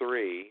Highway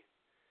 3.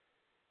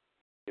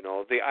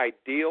 The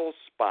ideal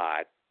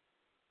spot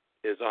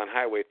is on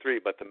Highway 3,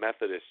 but the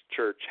Methodist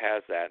Church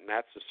has that, and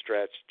that's a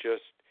stretch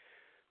just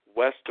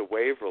west of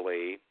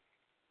Waverly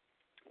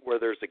where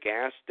there's a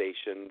gas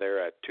station there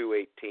at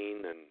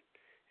 218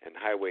 and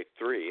Highway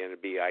 3, and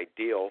it'd be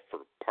ideal for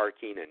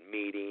parking and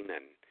meeting,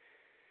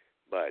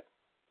 but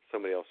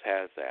somebody else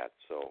has that,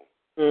 so.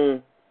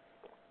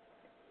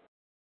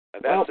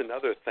 That's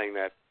another thing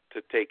that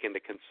to take into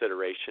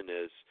consideration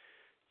is,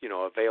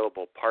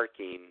 available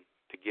parking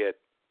to get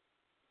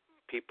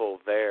people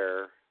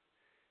there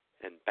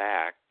and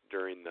back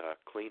during the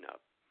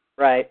cleanup.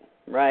 Right.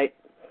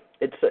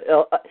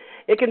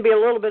 It can be a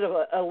little bit of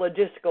a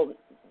logistical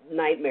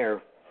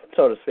nightmare,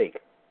 so to speak.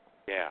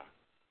 Yeah.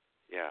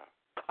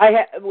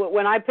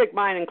 When I picked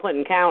mine in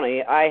Clinton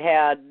County, I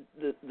had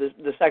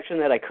the section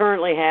that I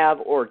currently have,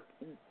 or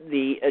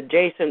the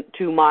adjacent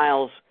 2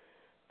 miles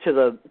to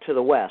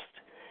the west,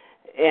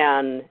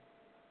 and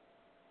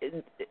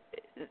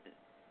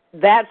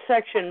that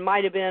section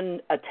might have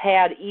been a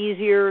tad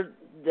easier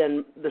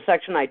than the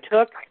section I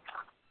took,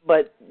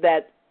 but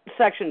that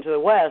section to the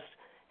west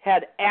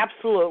had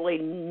absolutely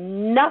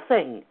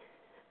nothing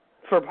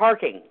for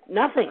parking.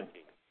 Nothing.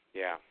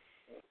 Yeah.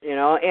 You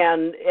know,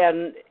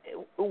 and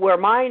where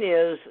mine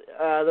is,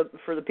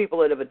 for the people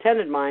that have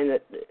attended mine,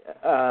 that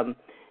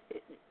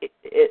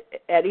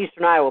at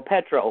Eastern Iowa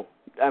Petro,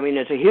 I mean,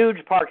 it's a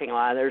huge parking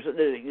lot. There's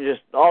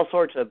just all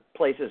sorts of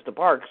places to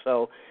park.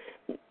 So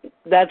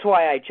that's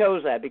why I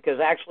chose that, because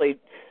actually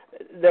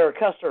they're a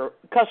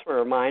customer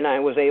of mine. I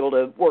was able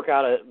to work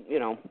out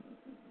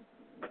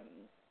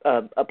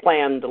a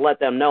plan to let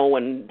them know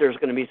when there's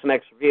going to be some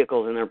extra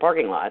vehicles in their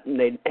parking lot, and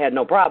they had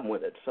no problem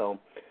with it. So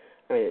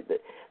I mean,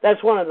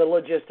 that's one of the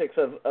logistics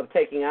of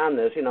taking on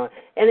this, you know.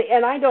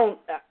 And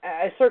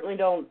I certainly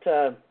don't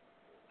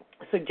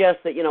suggest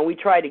that, you know, we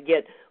try to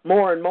get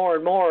more and more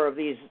and more of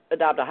these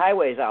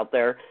adopt-a-highways out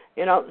there.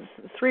 You know,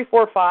 3,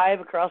 4,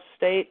 5 across the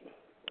state,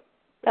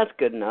 that's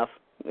good enough,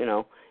 you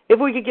know. If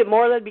we could get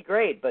more, that'd be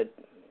great, but,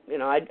 you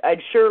know,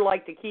 I'd sure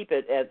like to keep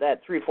it at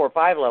that 3, 4,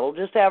 5 level,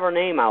 just to have our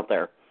name out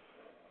there.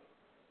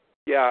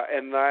 Yeah,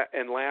 and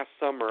last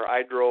summer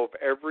I drove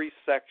every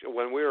section.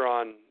 When we were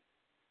on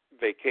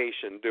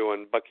vacation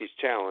doing Bucky's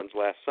Challenge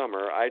last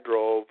summer, I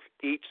drove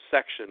each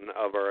section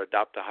of our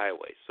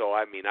Adopt-a-Highway. So,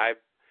 I mean, I've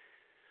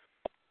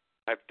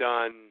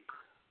done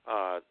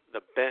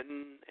the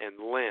Benton and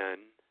Lynn,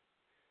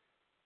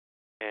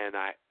 and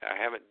I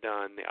haven't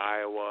done the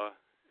Iowa,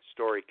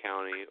 Story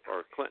County,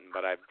 or Clinton,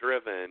 but I've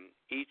driven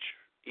each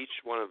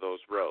one of those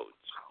roads.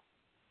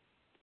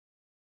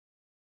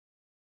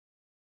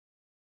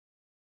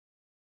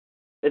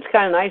 It's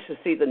kind of nice to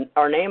see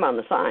our name on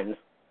the signs.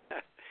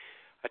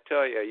 I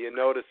tell you, you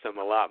notice them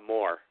a lot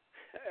more.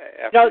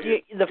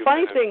 The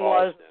funny thing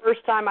was, the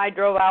first time I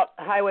drove out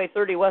Highway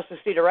 30 west of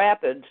Cedar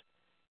Rapids,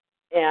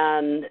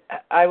 and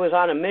I was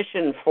on a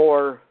mission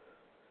for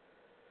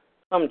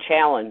some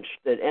challenge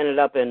that ended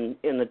up in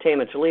the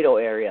Tama-Toledo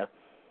area.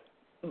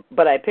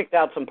 But I picked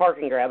out some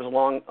parking grabs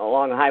along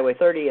Highway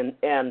 30,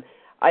 and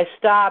I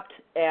stopped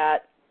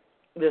at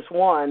this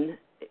one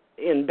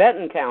in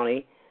Benton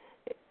County,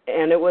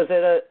 and it was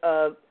at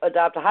a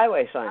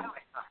Adopt-a-Highway sign.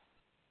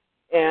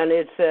 And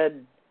it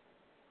said,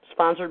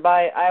 sponsored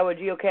by Iowa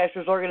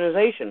Geocachers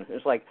Organization.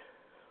 It's like,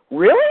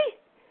 really?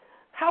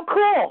 How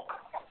cool.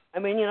 I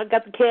mean, you know,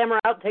 got the camera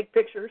out, take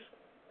pictures.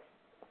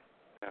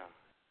 Yeah.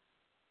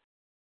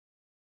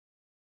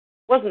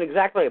 Wasn't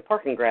exactly a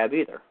parking grab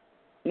either.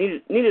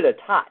 Needed a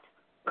tot.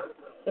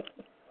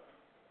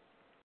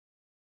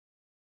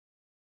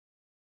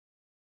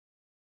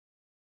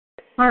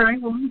 All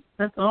right, well,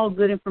 that's all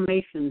good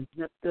information.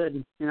 That's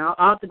good. And I'll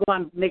have to go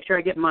on and make sure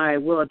I get my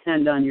will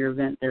attend on your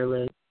event there,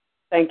 Liz.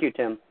 Thank you,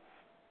 Tim.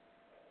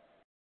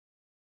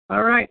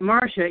 All right,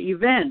 Marcia,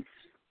 events.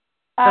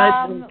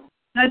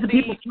 Besides the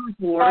People's Choice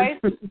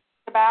Award.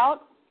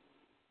 About.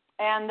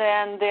 And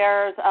then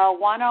there's a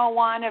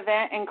 101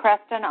 event in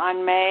Creston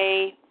on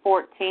May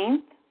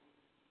 14th.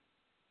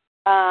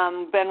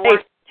 May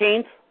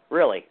 14th?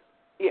 Really?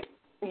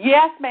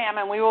 Yes, ma'am,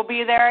 and we will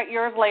be there at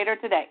yours later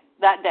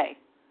that day.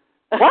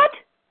 What?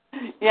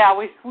 Yeah,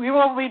 we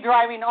will be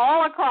driving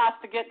all across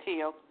to get to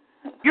you.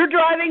 You're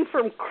driving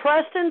from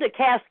Creston to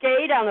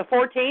Cascade on the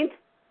 14th?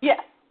 Yes.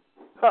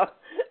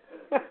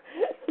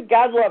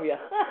 God love you.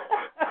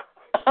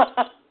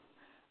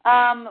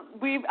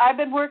 I've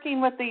been working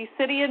with the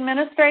city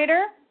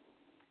administrator,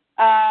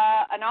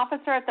 an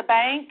officer at the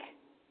bank,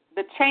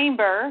 the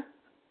chamber,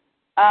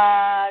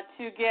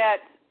 to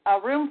get a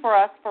room for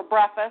us for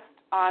breakfast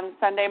on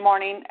Sunday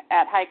morning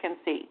at Hike and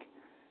Seek.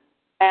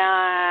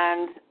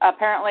 And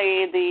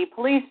apparently the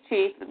police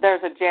chief,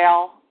 there's a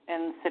jail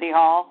in City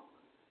Hall,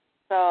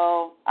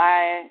 so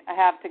I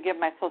have to give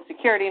my Social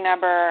Security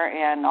number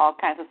and all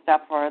kinds of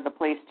stuff for the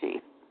police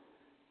chief,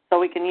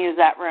 so we can use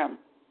that room.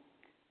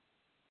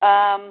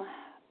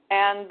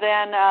 And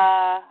then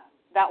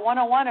that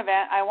 101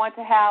 event, I want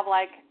to have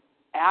like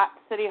at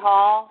City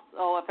Hall,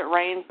 so if it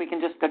rains, we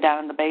can just go down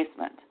in the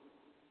basement.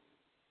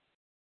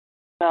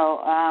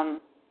 So,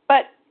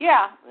 but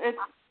yeah, it's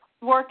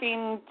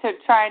working to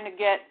trying to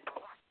get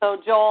so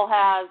Joel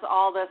has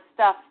all this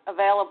stuff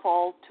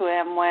available to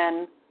him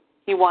when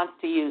he wants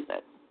to use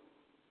it.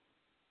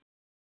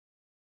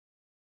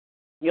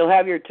 You'll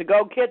have your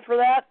to-go kit for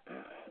that?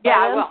 Yeah,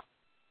 I will.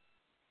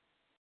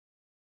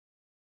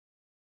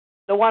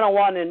 The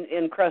 101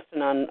 in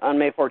Creston on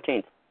May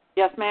 14th.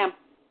 Yes, ma'am.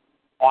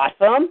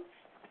 Awesome.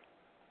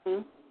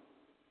 Mm-hmm.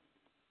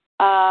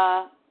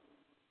 I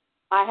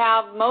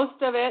have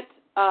most of it.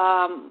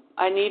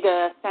 I need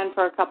to send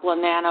for a couple of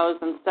nanos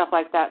and stuff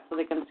like that so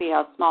they can see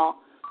how small.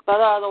 But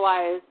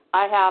otherwise,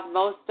 I have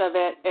most of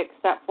it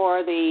except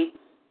for the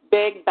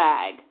big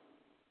bag.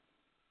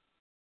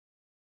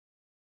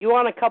 You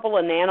want a couple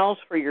of nanos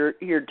for your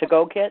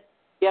to-go kit?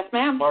 Yes,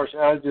 ma'am. Marcia,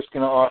 I was just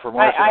going to offer,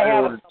 Marcia, I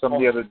have ordered some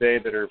the other day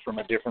that are from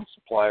a different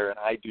supplier, and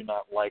I do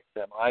not like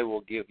them. I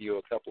will give you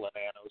a couple of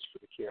nanos for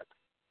the kit.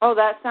 Oh,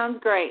 that sounds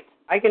great.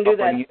 I can do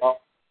that.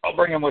 I'll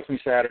bring them with me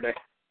Saturday.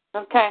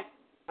 Okay.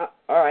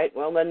 All right.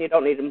 Well, then you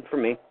don't need them for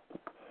me.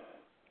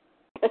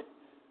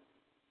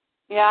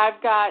 Yeah,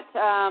 I've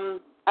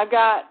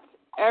got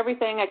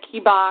everything, a key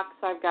box.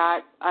 I've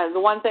got the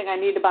one thing I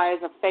need to buy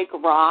is a fake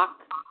rock,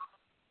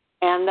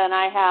 and then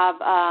I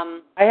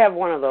have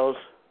one of those.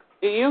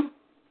 Do you?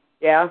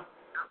 Yeah.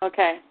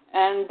 Okay,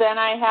 and then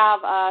I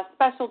have a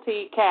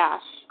specialty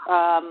cache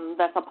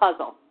that's a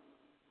puzzle.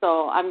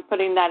 So I'm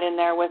putting that in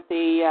there with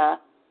the.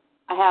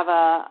 I have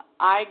a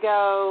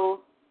IGO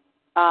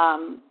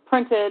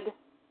printed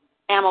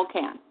ammo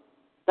can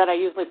that I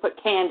usually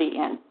put candy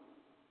in.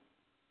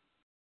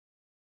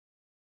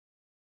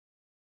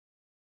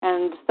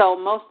 And so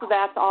most of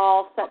that's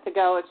all set to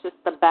go. It's just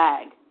the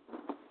bag.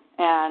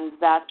 And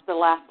that's the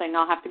last thing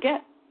I'll have to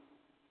get.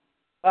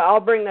 Well, I'll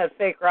bring that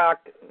fake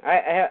rock.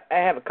 I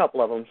have a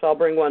couple of them, so I'll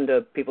bring one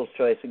to People's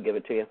Choice and give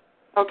it to you.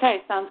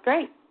 Okay, sounds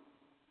great.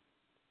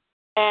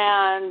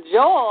 And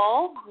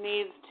Joel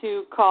needs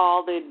to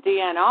call the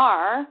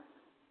DNR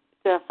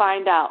to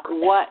find out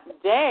what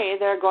day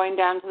they're going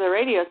down to the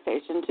radio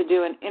station to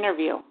do an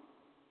interview.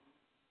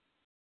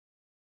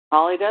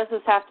 All he does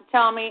is have to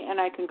tell me, and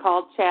I can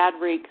call Chad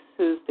Reeks,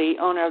 who's the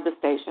owner of the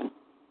station.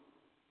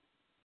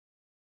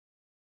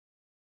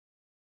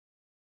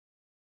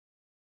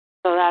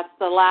 So that's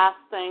the last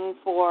thing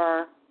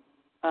for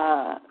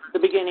the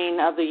beginning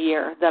of the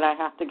year that I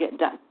have to get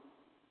done.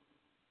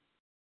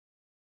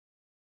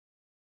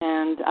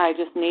 And I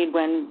just need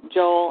when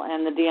Joel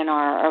and the DNR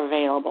are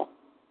available.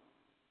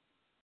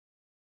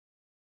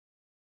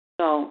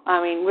 So,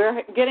 I mean,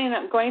 we're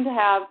going to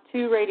have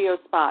 2 radio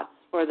spots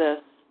for this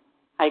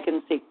hike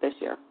and seek this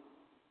year.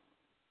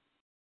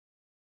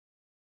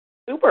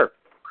 Super.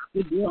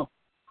 Good deal.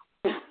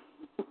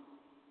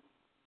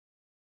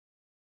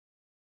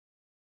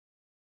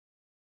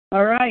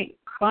 All right,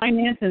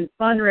 finance and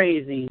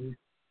fundraising.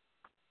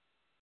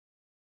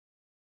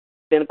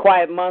 Been a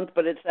quiet month,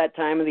 but it's that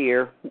time of the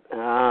year.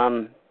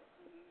 I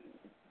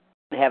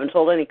haven't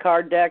sold any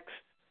card decks.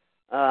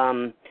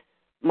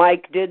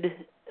 Mike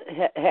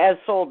has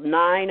sold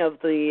 9 of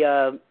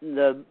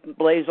the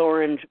Blaze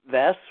Orange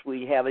vests.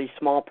 We have a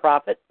small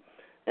profit,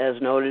 as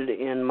noted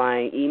in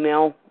my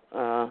email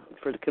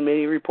for the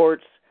committee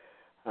reports.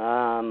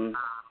 Like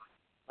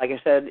I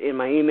said in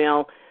my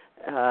email,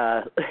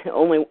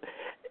 only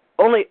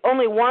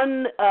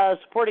one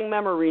supporting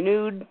member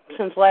renewed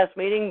since last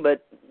meeting,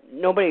 but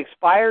nobody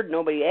expired,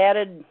 nobody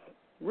added.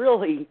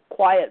 Really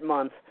quiet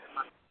month.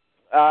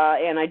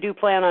 And I do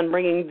plan on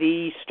bringing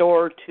the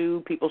store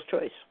to People's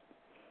Choice.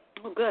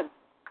 Oh, good.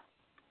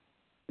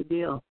 Good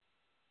deal.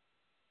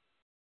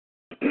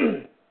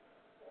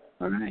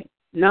 All right.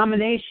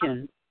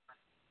 Nomination.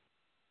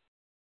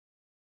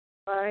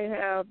 I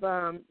have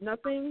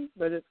nothing,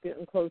 but it's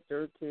getting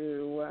closer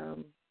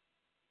to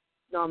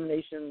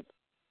nominations.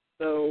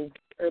 So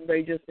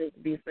everybody just needs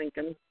to be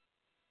thinking.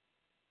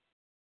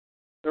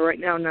 So right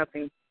now,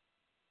 nothing.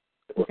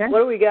 Okay. What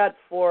do we got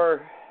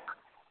for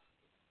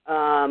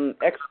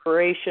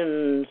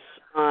expirations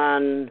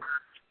on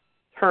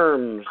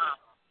terms?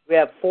 We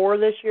have 4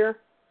 this year?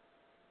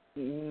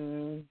 Let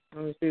me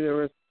see, there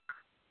was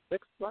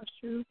 6 last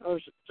year. I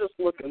was just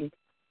looking.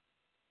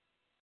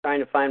 Trying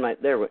to find my...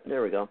 There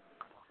we go.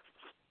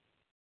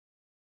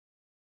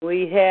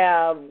 We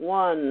have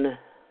 1,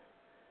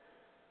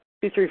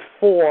 2, 3,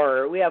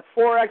 4. We have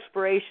 4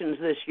 expirations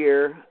this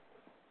year.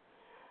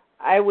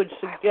 I would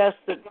suggest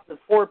that the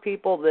 4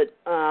 people that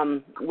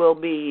will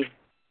be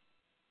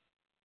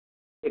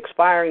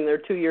expiring their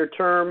 2-year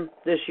term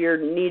this year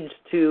needs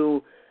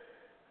to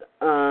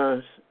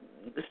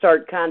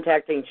start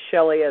contacting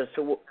Shelley as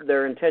to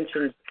their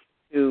intentions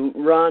to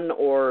run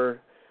or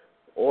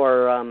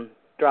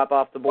drop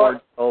off the board,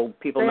 so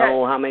people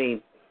know how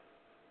many.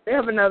 They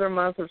have another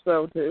month or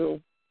so to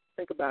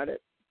think about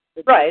it.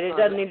 Right, it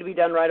doesn't need to be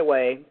done right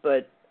away,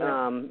 but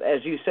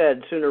as you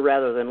said, sooner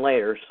rather than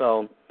later.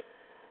 So,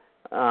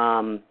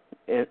 and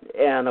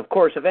of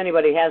course, if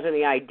anybody has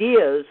any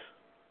ideas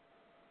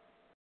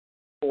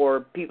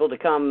for people to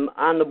come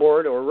on the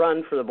board or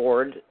run for the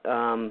board,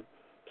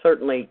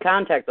 certainly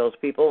contact those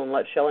people and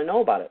let Shelley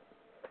know about it.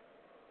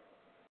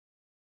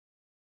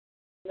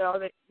 No,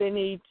 they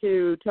need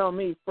to tell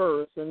me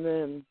first and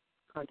then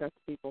contact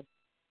the people.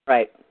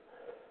 Right.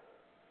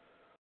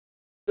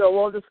 So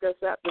we'll discuss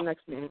that the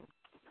next meeting.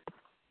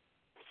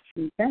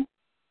 Okay.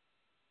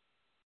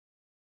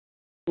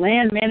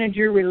 Land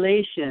manager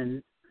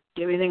relations.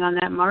 Do you have anything on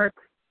that, Mark?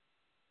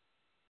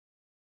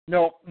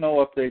 No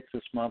updates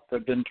this month.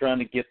 I've been trying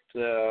to get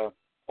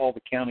all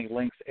the county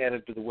links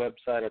added to the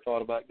website. I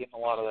thought about getting a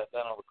lot of that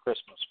done over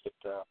Christmas,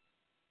 but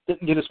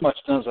didn't get as much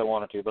done as I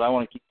wanted to. But I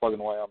want to keep plugging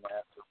away on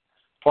that. So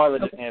Twyla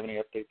didn't have any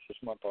updates this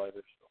month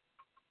either.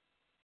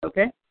 So.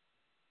 Okay.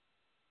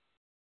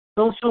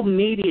 Social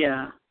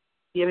media.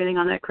 Do you have anything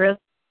on that, Chris?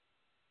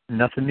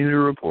 Nothing new to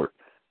report.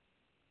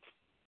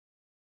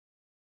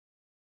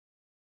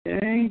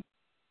 Okay.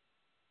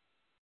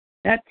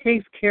 That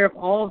takes care of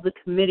all of the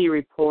committee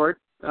reports.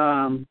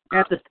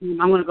 At this time,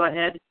 I'm going to go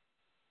ahead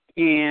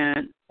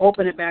and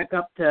open it back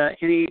up to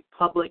any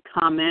public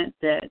comment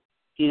that,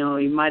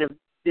 you might have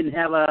didn't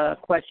have a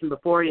question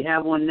before. You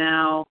have one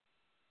now.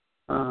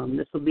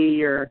 This will be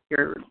your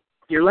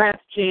last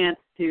chance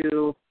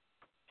to,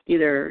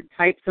 either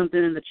type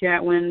something in the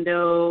chat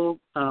window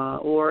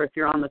or if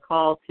you're on the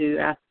call to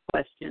ask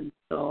questions.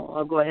 So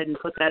I'll go ahead and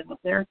put that up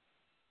there.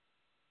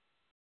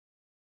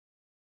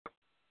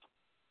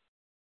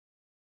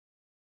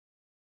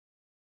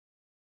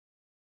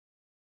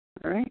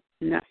 All right,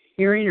 not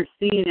hearing or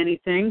seeing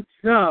anything.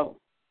 So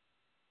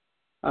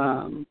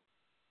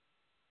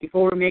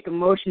before we make a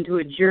motion to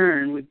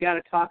adjourn, we've got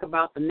to talk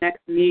about the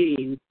next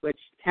meeting, which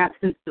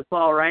happens to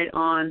fall right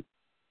on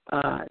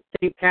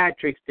St.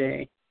 Patrick's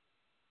Day.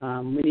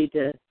 We need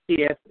to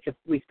see if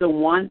we still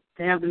want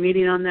to have the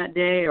meeting on that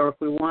day or if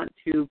we want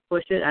to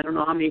push it. I don't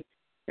know how many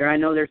there. I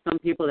know there's some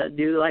people that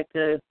do like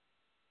to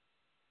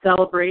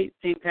celebrate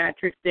St.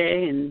 Patrick's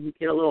Day and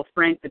get a little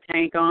Frank the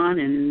Tank on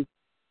and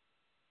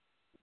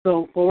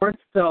so forth.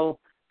 So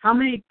how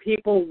many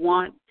people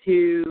want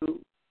to,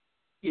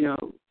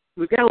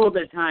 we've got a little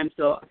bit of time,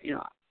 so,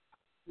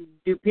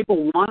 do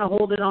people want to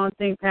hold it on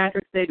St.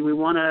 Patrick's Day? Do we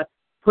want to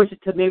push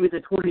it to maybe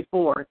the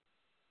 24th?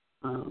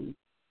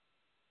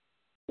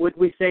 Would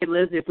we say,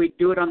 Liz, if we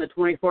do it on the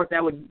 24th,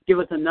 that would give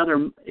us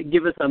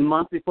a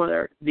month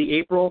before the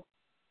April?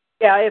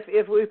 Yeah,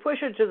 if we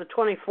push it to the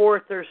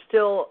 24th, there's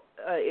still,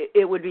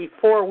 it would be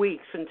 4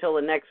 weeks until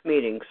the next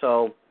meeting,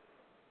 so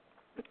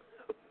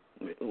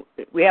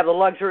we have the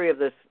luxury of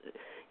this.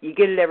 You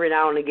get it every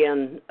now and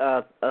again,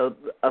 a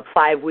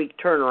 5-week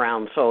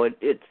turnaround, so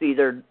it's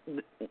either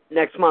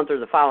next month or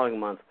the following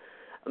month.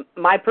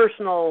 My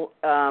personal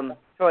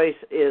choice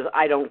is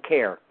I don't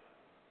care.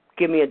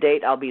 Give me a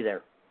date, I'll be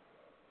there.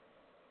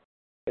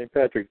 St.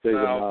 Patrick's Day is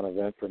a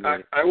non-event for me.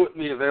 I wouldn't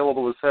be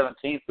available the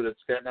 17th, but it's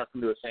got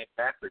nothing to do with St.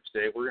 Patrick's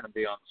Day. We're going to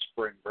be on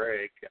spring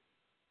break.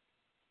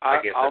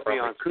 I guess I'll be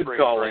on spring break.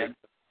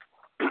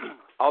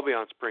 I'll be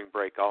on spring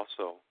break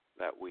also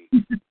that week.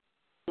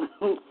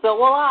 So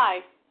will I.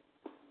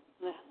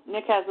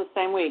 Nick has the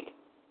same week.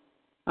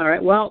 All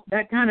right. Well,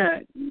 that kind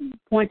of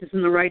points us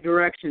in the right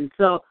direction.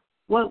 So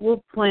what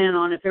we'll plan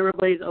on, if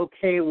everybody's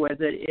okay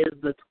with it, is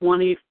the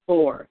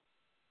 24th.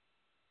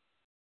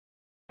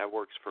 That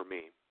works for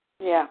me.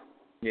 Yeah.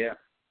 Yeah,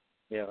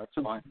 that's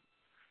fine.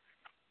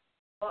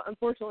 Well,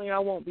 unfortunately, I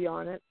won't be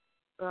on it.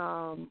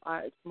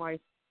 It's my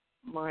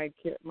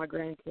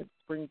grandkids'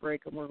 spring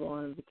break, and we're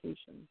going on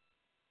vacation.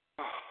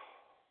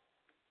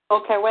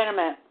 Okay, wait a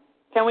minute.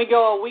 Can we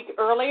go a week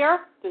earlier?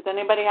 Does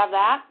anybody have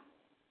that?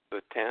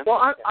 The 10th?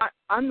 Well,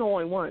 I'm the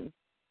only one.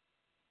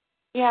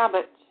 Yeah,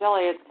 but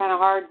Shelley, it's kind of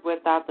hard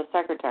without the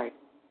secretary.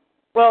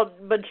 Well,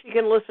 but she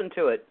can listen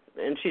to it,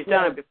 and she's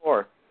done it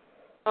before.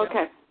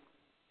 Okay.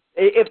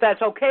 If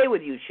that's okay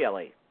with you,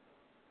 Shelley.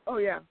 Oh,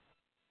 yeah.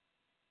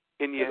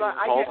 Can you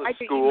call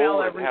the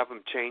school and have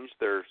them change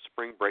their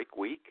spring break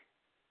week?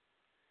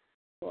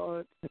 Well,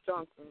 it's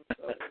Johnson,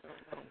 so I don't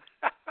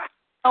know.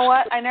 You know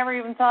what? I never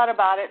even thought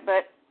about it,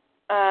 but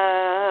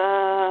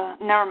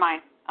never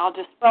mind. I'll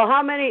just. Well,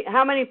 how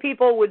many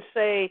people would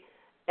say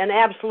an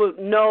absolute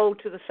no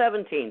to the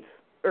 17th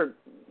or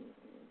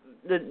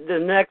the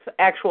next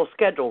actual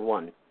scheduled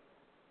one?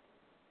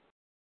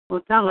 Well,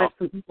 it sounds like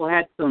some people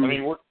had some. I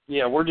mean,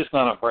 we're just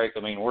not on break.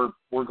 I mean, we're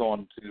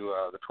going to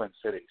the Twin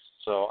Cities,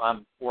 so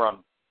we're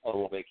on a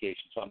little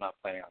vacation, so I'm not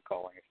planning on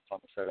calling if it's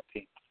on the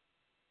 17th.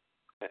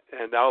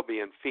 And I'll be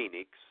in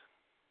Phoenix.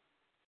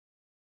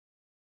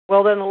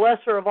 Well, then the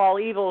lesser of all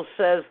evils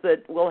says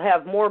that we'll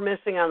have more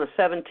missing on the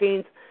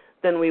 17th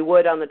than we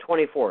would on the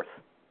 24th,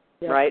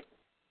 right?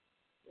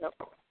 Yep.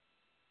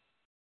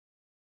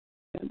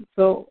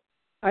 So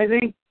I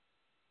think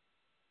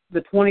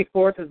the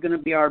 24th is going to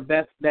be our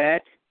best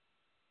bet.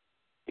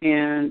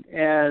 And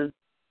as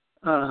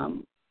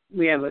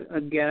we have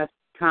a guest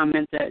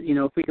comment that,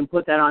 if we can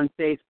put that on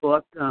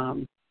Facebook,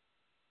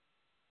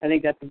 I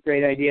think that's a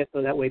great idea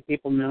so that way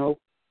people know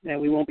that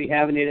we won't be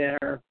having it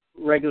at our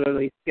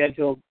regularly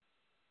scheduled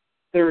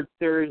third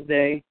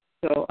Thursday.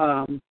 So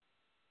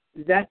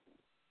is that,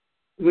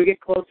 when we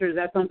get closer, is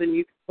that something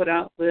you can put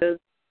out, Liz?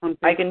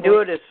 I can do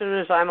it as soon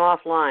as I'm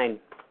offline.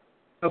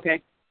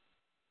 Okay.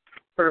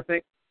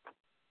 Perfect.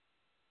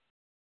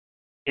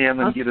 And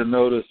then get a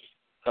notice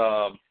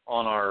on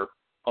our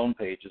own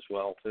page as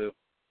well, too.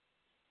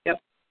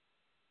 Yep.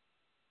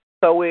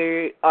 So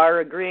we are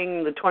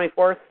agreeing the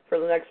 24th for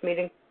the next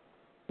meeting?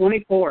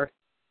 24th.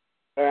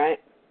 All right.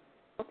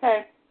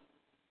 Okay.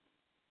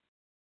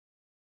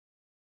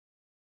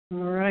 All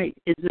right.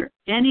 Is there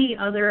any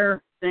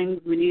other things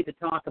we need to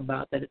talk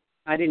about that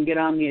I didn't get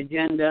on the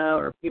agenda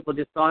or people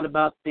just thought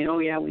about saying, oh,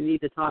 yeah, we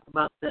need to talk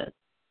about this?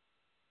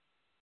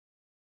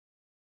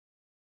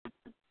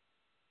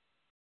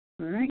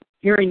 All right.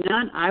 Hearing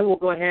none, I will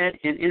go ahead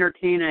and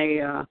entertain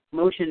a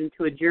motion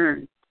to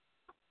adjourn.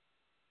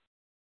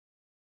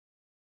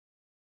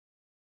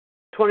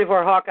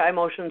 24 Hawkeye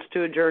motions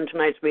to adjourn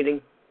tonight's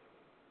meeting.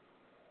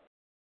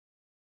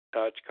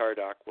 Dodge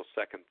Cardock will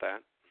second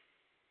that.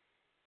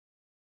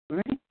 All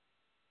right.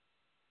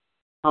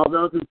 All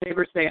those in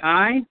favor say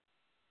aye.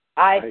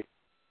 Aye.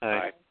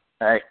 Aye.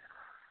 Aye.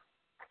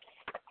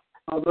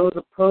 All those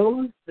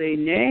opposed say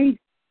nay.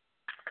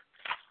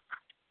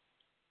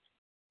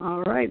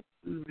 All right.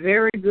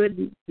 Very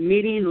good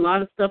meeting. A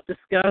lot of stuff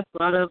discussed.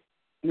 A lot of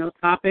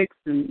topics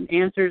and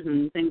answers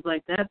and things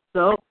like that.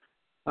 So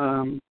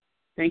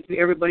thank you,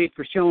 everybody,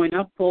 for showing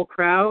up, full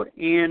crowd,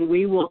 and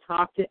we will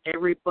talk to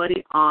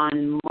everybody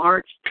on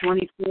March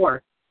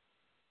 24th.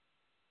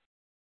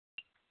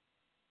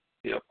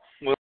 Yep.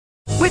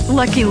 With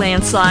Lucky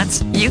Land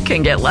Slots, you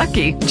can get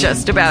lucky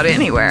just about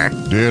anywhere.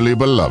 Dearly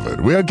beloved,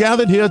 we are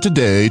gathered here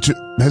today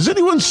to... Has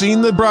anyone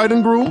seen the bride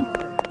and groom?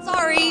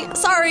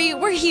 Sorry,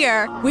 we're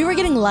here. We were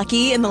getting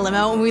lucky in the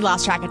limo and we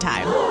lost track of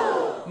time.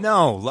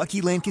 No,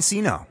 Lucky Land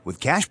Casino, with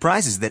cash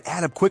prizes that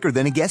add up quicker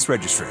than a guest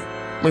registry.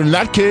 In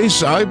that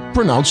case, I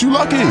pronounce you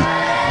lucky.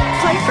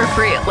 Play for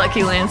free at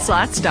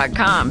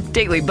LuckyLandSlots.com.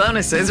 Daily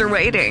bonuses are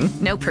waiting.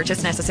 No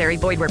purchase necessary.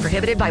 Void where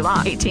prohibited by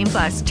law.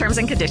 18+. Terms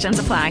and conditions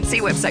apply. See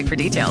website for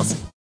details.